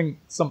waste. I think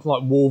something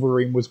like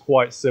Wolverine was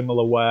quite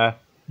similar, where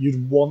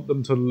you'd want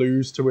them to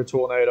lose to a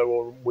Tornado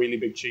or Wheelie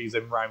Big Cheese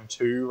in round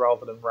 2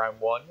 rather than round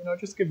 1.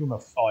 Just give them a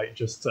fight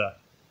just to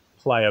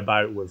play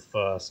about with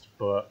first.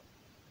 But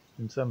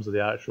in terms of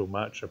the actual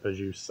matchup, as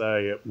you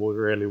say, it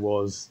really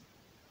was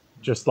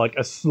just like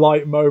a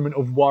slight moment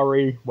of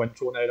worry when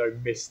Tornado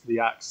missed the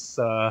axe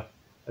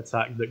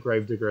attack that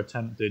Gravedigger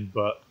attempted,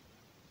 but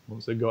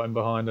once it got him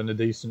behind on a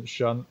decent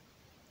shunt,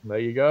 there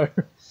you go.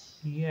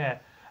 Yeah,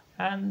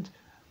 and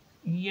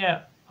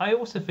I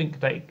also think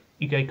that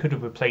they could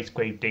have replaced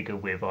Gravedigger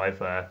with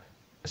either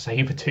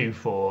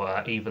Sabertooth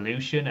or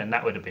Evolution, and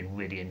that would have been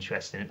really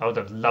interesting. I would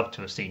have loved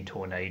to have seen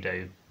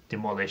Tornado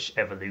demolish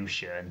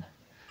Evolution.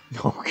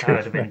 Oh, that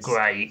would have been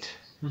great.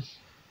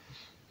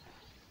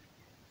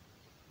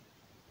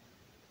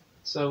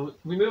 So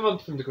we move on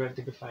from the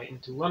Gravedigger fight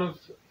into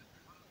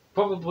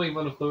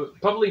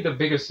probably the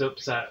biggest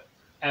upset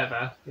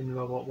ever in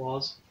Robot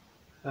Wars,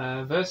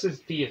 versus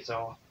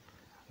Theator.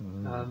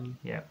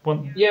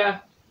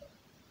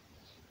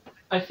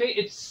 I think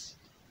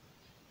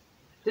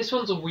this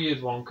one's a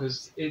weird one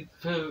because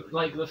for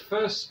like the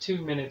first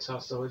 2 minutes or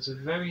so, it's a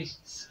very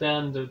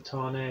standard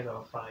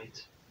Tornado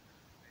fight.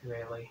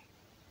 Really,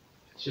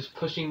 it's just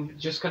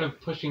kind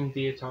of pushing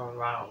Theater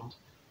around.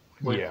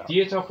 With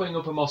Theater putting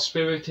up a more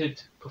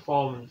spirited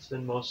performance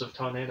than most of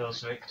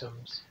Tornado's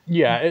victims.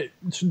 Yeah,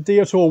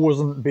 Theater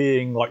wasn't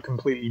being like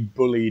completely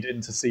bullied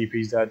into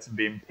CP's heads and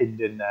being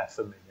pinned in there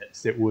for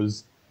minutes. It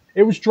was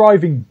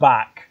driving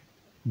back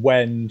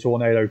when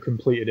Tornado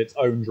completed its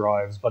own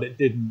drives, but it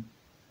didn't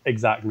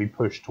exactly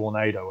push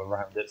Tornado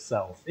around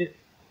itself. It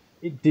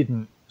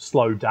didn't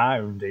slow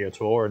down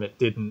Theater, and it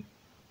didn't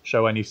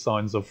show any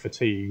signs of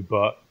fatigue,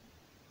 but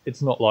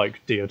it's not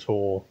like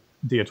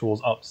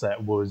Theator's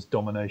upset was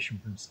domination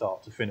from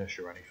start to finish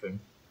or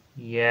anything.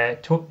 Yeah,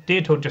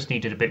 Theator just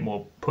needed a bit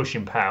more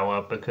pushing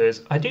power,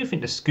 because I do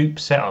think the scoop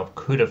setup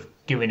could have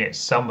given it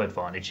some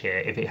advantage here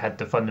if it had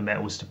the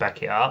fundamentals to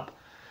back it up.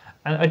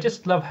 And I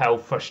just love how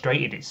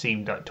frustrated it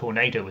seemed that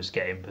Tornado was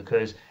getting,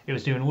 because it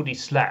was doing all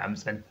these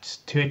slams and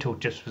Theator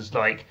just was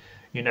like,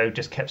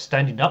 just kept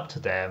standing up to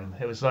them.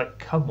 It was like,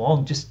 come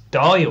on, just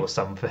die or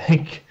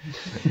something.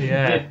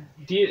 Yeah.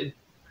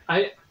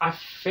 I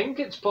think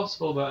it's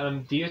possible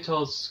that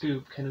Theator's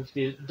scoop, kind of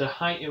the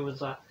height it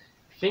was at,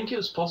 I think it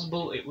was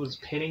possible it was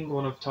pinning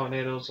one of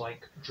Tornado's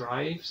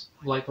drives,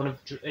 like one of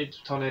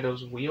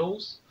Tornado's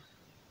wheels.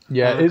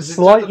 Yeah, it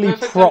slightly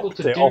propped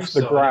it off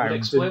the ground. It would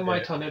explain why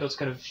Tornado's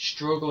kind of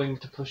struggling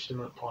to push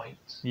them at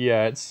points.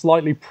 Yeah, it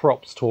slightly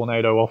props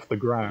Tornado off the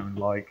ground.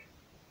 Like,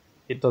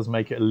 it does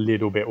make it a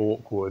little bit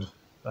awkward.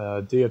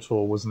 Theator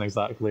wasn't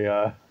exactly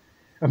a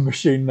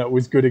machine that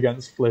was good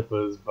against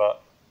flippers,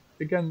 but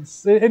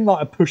in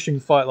like a pushing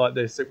fight like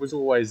this, it was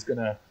always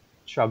gonna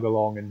chug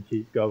along and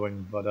keep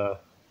going.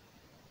 But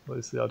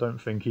obviously, I don't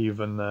think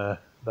even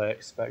they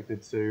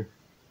expected to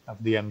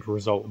have the end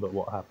result that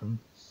what happened.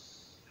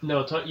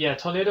 No,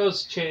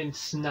 Tornado's chain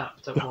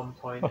snapped at one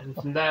point, and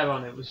from there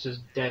on, it was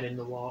just dead in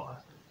the water.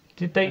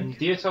 Did they? And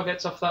Theator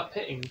gets off that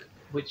pitting,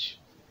 which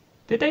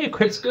Did they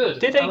equip? It's good.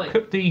 Did they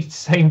equip the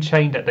same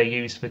chain that they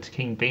used for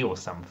King Bee or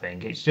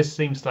something? It just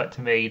seems like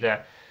to me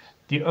that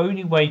the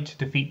only way to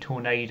defeat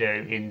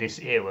Tornado in this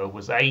era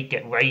was A,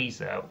 get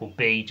Razor, or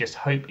B, just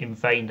hope in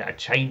vain that a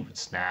chain would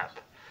snap.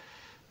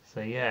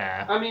 So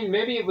yeah. I mean,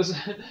 maybe it was,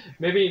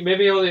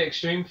 maybe all the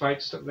extreme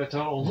fights took their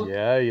toll.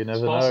 Yeah, you never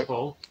It's know.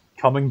 possible.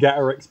 Come and get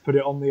Eric's, put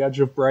it on the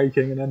edge of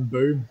breaking, and then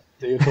boom,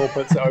 Dietor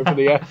puts it over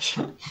the edge.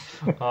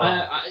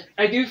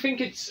 I do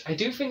think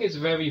it's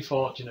very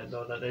fortunate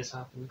though that this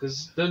happened,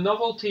 because the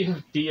novelty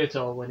of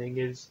Dietor winning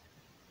is,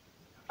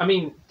 I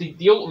mean,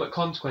 the ultimate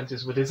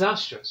consequences were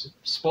disastrous.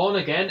 Spawn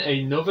again,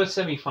 another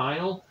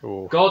semi-final.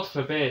 Ooh. God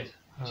forbid.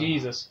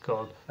 Jesus.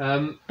 God.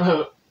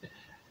 But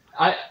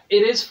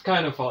it is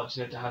kind of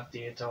fortunate to have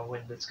Dietor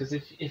win this, because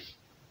if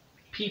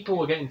people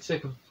were getting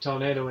sick of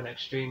Tornado in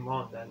Extreme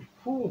 1, then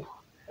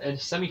a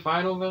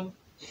semi-final run.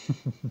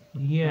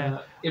 Yeah.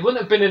 It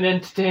wouldn't have been an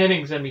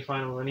entertaining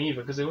semi-final run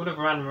either, because it would have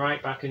ran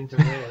right back into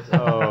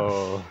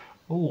Razor.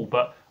 Oh,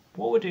 but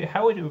how would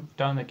it have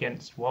done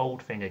against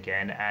Wild Thing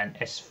again and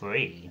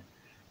S3?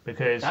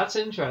 Because that's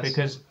interesting.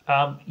 Because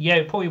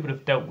it probably would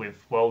have dealt with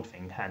Wild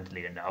Thing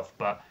handily enough,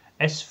 but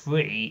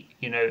S3,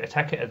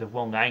 attack it at the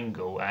wrong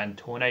angle, and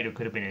Tornado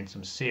could have been in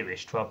some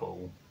serious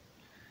trouble.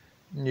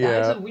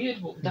 Yeah,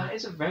 that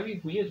is a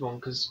very weird one,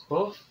 because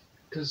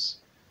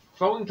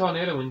throwing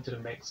Tornado into the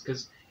mix,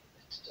 because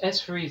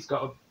S3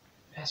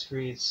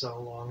 is so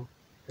long,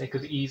 they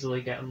could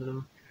easily get under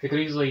them. They could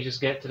easily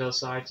just get to those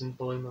sides and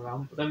bully them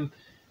around. But then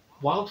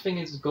Wild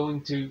Thing's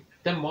going to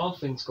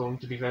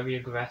be very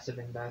aggressive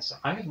in there, so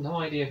I have no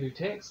idea who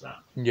takes that.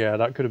 Yeah,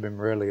 that could have been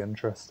really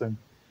interesting.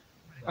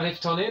 And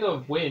if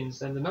Tornado wins,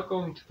 then they're not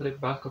going to put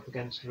it back up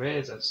against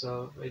Razor,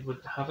 so it would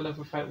have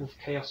another fight with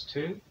Chaos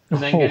 2, and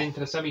then get into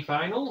the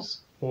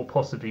semi-finals. Or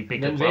possibly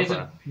Bigger and then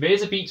Brother.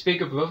 Razor beats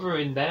Bigger Brother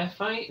in their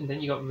fight, and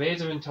then you got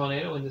Razor and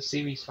Tornado in the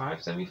Series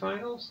 5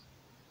 semi-finals.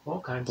 All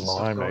kinds of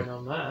stuff going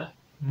on there.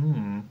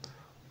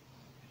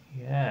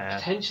 Yeah.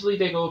 Potentially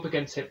they go up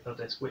against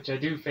Hypnodisc, which I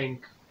do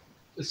think,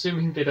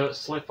 assuming they don't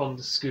slip on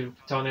the scoop,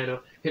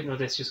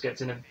 Hypnodisc just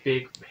gets in a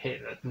big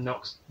hit that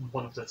knocks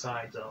one of the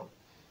sides out.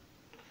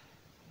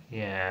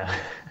 Yeah.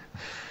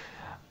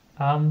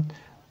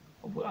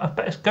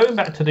 But going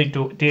back to the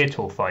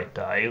Dietor fight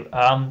though,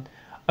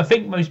 I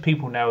think most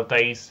people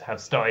nowadays have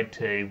started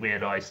to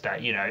realise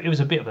that, it was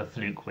a bit of a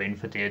fluke win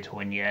for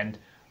Dietor in the end.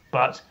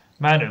 But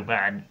man oh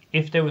man,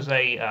 if there was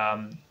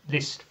a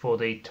list for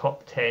the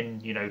top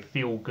 10,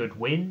 feel good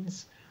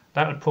wins,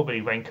 that would probably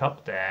rank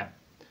up there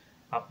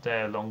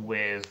along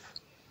with,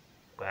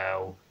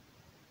 well,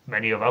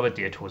 many of other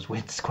Dietor's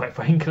wins, quite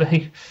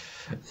frankly.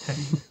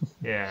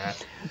 Yeah.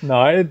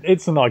 No,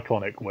 it's an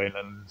iconic win,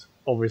 and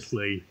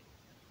obviously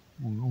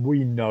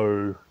we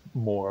know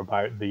more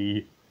about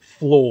the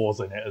flaws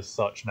in it as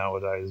such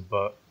nowadays,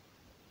 but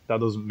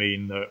that doesn't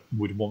mean that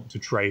we'd want to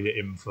trade it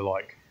in for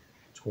like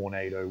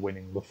Tornado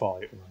winning the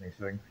fight or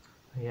anything.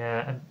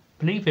 Yeah, and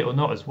believe it or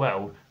not as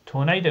well,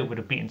 Tornado would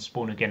have beaten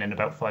Spawn again in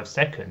about 5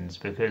 seconds,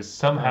 because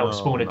somehow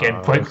Spawn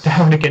again broke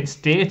down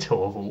against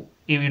Dietor.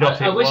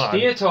 I wish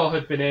Dietor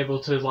had been able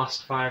to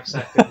last 5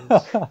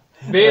 seconds.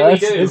 Really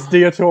do. It's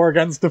Dietor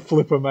against a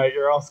flipper, mate.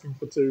 You're asking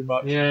for too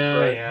much.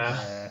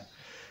 Yeah.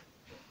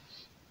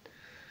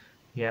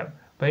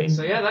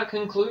 So that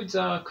concludes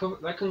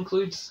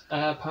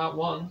part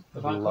 1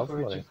 of our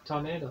coverage of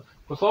Tornado.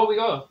 Before we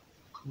go,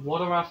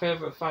 what are our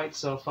favourite fights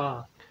so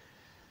far?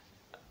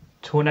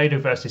 Tornado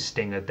versus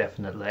Stinger,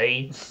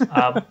 definitely.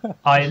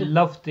 I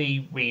loved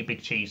the Wee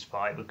Big Cheese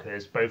fight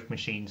because both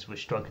machines were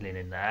struggling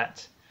in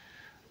that.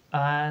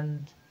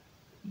 And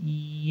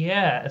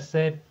yeah, as I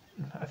said,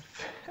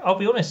 I'll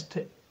be honest,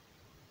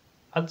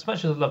 as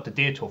much as I loved the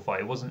Dietor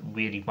fight, it wasn't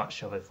really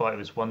much of a fight. It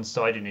was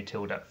one-sided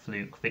until that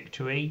fluke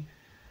victory.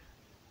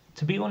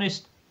 To be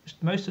honest,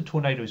 most of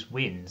Tornado's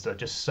wins are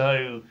just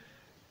so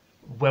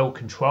well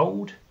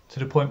controlled to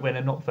the point where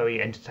they're not very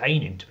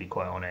entertaining, to be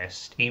quite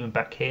honest, even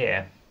back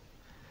here.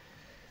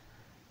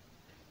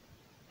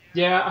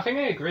 Yeah, I think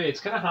I agree.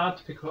 It's kind of hard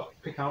to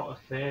pick out a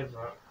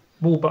favourite.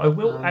 Well, but I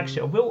will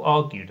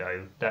argue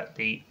though that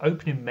the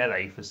opening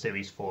melee for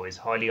Series 4 is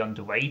highly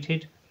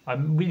underrated. I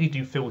really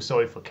do feel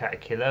sorry for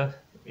Caterkiller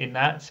in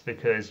that,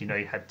 because you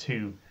had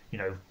two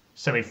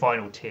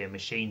semi-final tier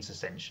machines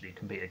essentially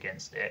compete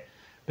against it.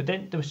 But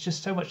then there was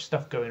just so much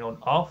stuff going on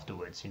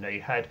afterwards.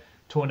 You had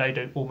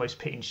Tornado almost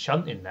pitting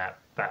Shunt in that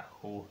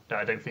battle that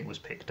I don't think was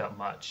picked up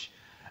much,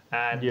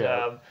 and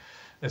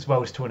as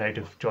well as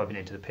Tornado driving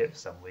into the pit for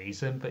some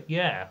reason. But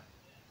yeah,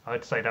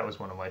 I'd say that was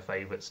one of my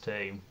favourites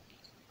too.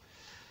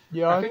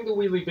 Yeah, I think the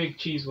Wheelie Big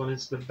Cheese one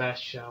is the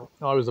best shout.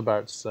 I was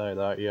about to say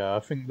that. Yeah, I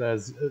think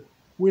there's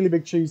Wheelie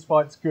Big Cheese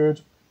fight's good.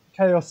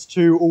 Chaos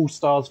 2 All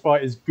Stars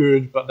fight is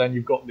good, but then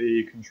you've got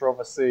the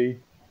controversy.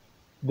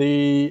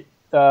 There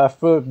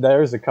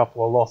is a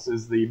couple of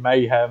losses. The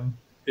Mayhem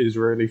is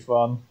really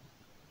fun.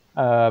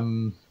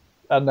 And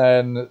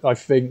then I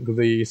think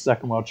the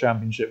Second World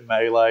Championship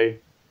Melee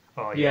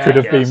could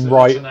have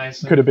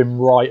been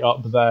right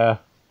up there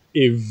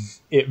if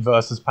It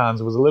versus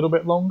Panzer was a little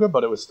bit longer,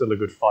 but it was still a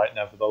good fight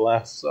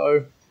nevertheless.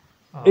 So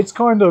It's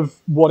kind of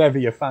whatever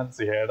you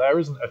fancy here. There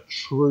isn't a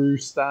true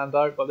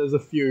standout, but there's a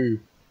few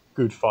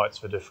good fights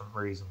for different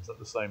reasons at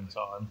the same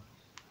time.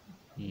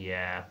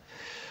 Yeah.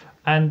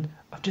 And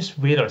I've just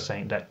realised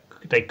something that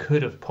they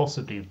could have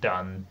possibly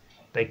done.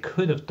 They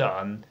could have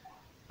done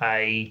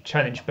a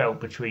challenge belt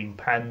between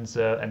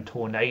Panzer and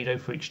Tornado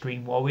for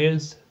Extreme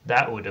Warriors.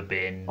 That would have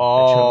been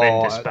a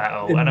tremendous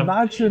battle.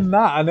 Imagine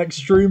that, an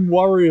Extreme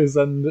Warriors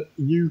and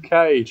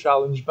UK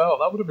challenge belt.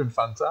 That would have been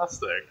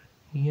fantastic.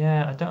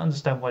 Yeah, I don't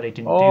understand why they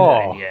didn't do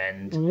that in the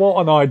end. What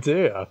an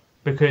idea.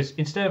 Because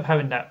instead of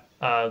having that,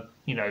 what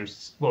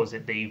was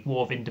it, the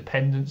War of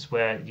Independence,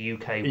 where the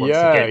UK once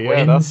again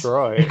wins, that's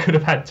right. you could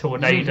have had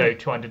Tornado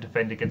trying to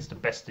defend against the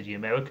best of the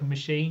American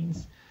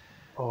machines.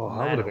 Oh,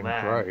 that would have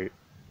been great.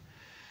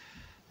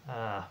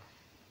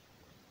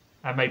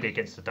 And maybe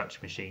against the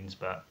Dutch machines,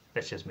 but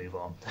let's just move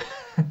on.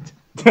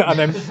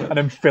 and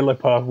then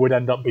Philippa would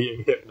end up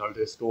beating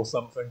Hypnodisc or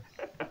something.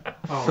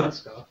 Oh,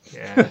 let's go.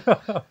 Yeah.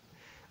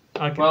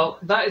 Okay. Well,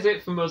 that is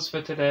it from us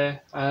for today.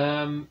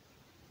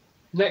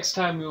 Next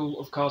time we'll,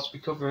 of course, be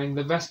covering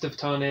the rest of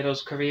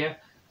Tornado's career.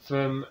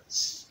 From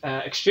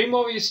Extreme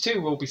Warriors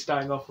 2, we'll be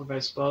starting off with, I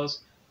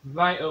suppose,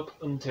 right up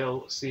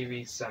until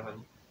Series 7.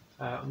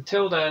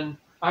 Until then,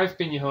 I've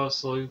been your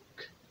host,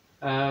 Luke.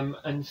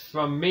 And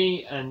from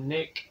me and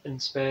Nick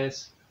and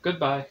Space,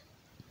 goodbye.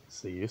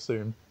 See you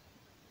soon.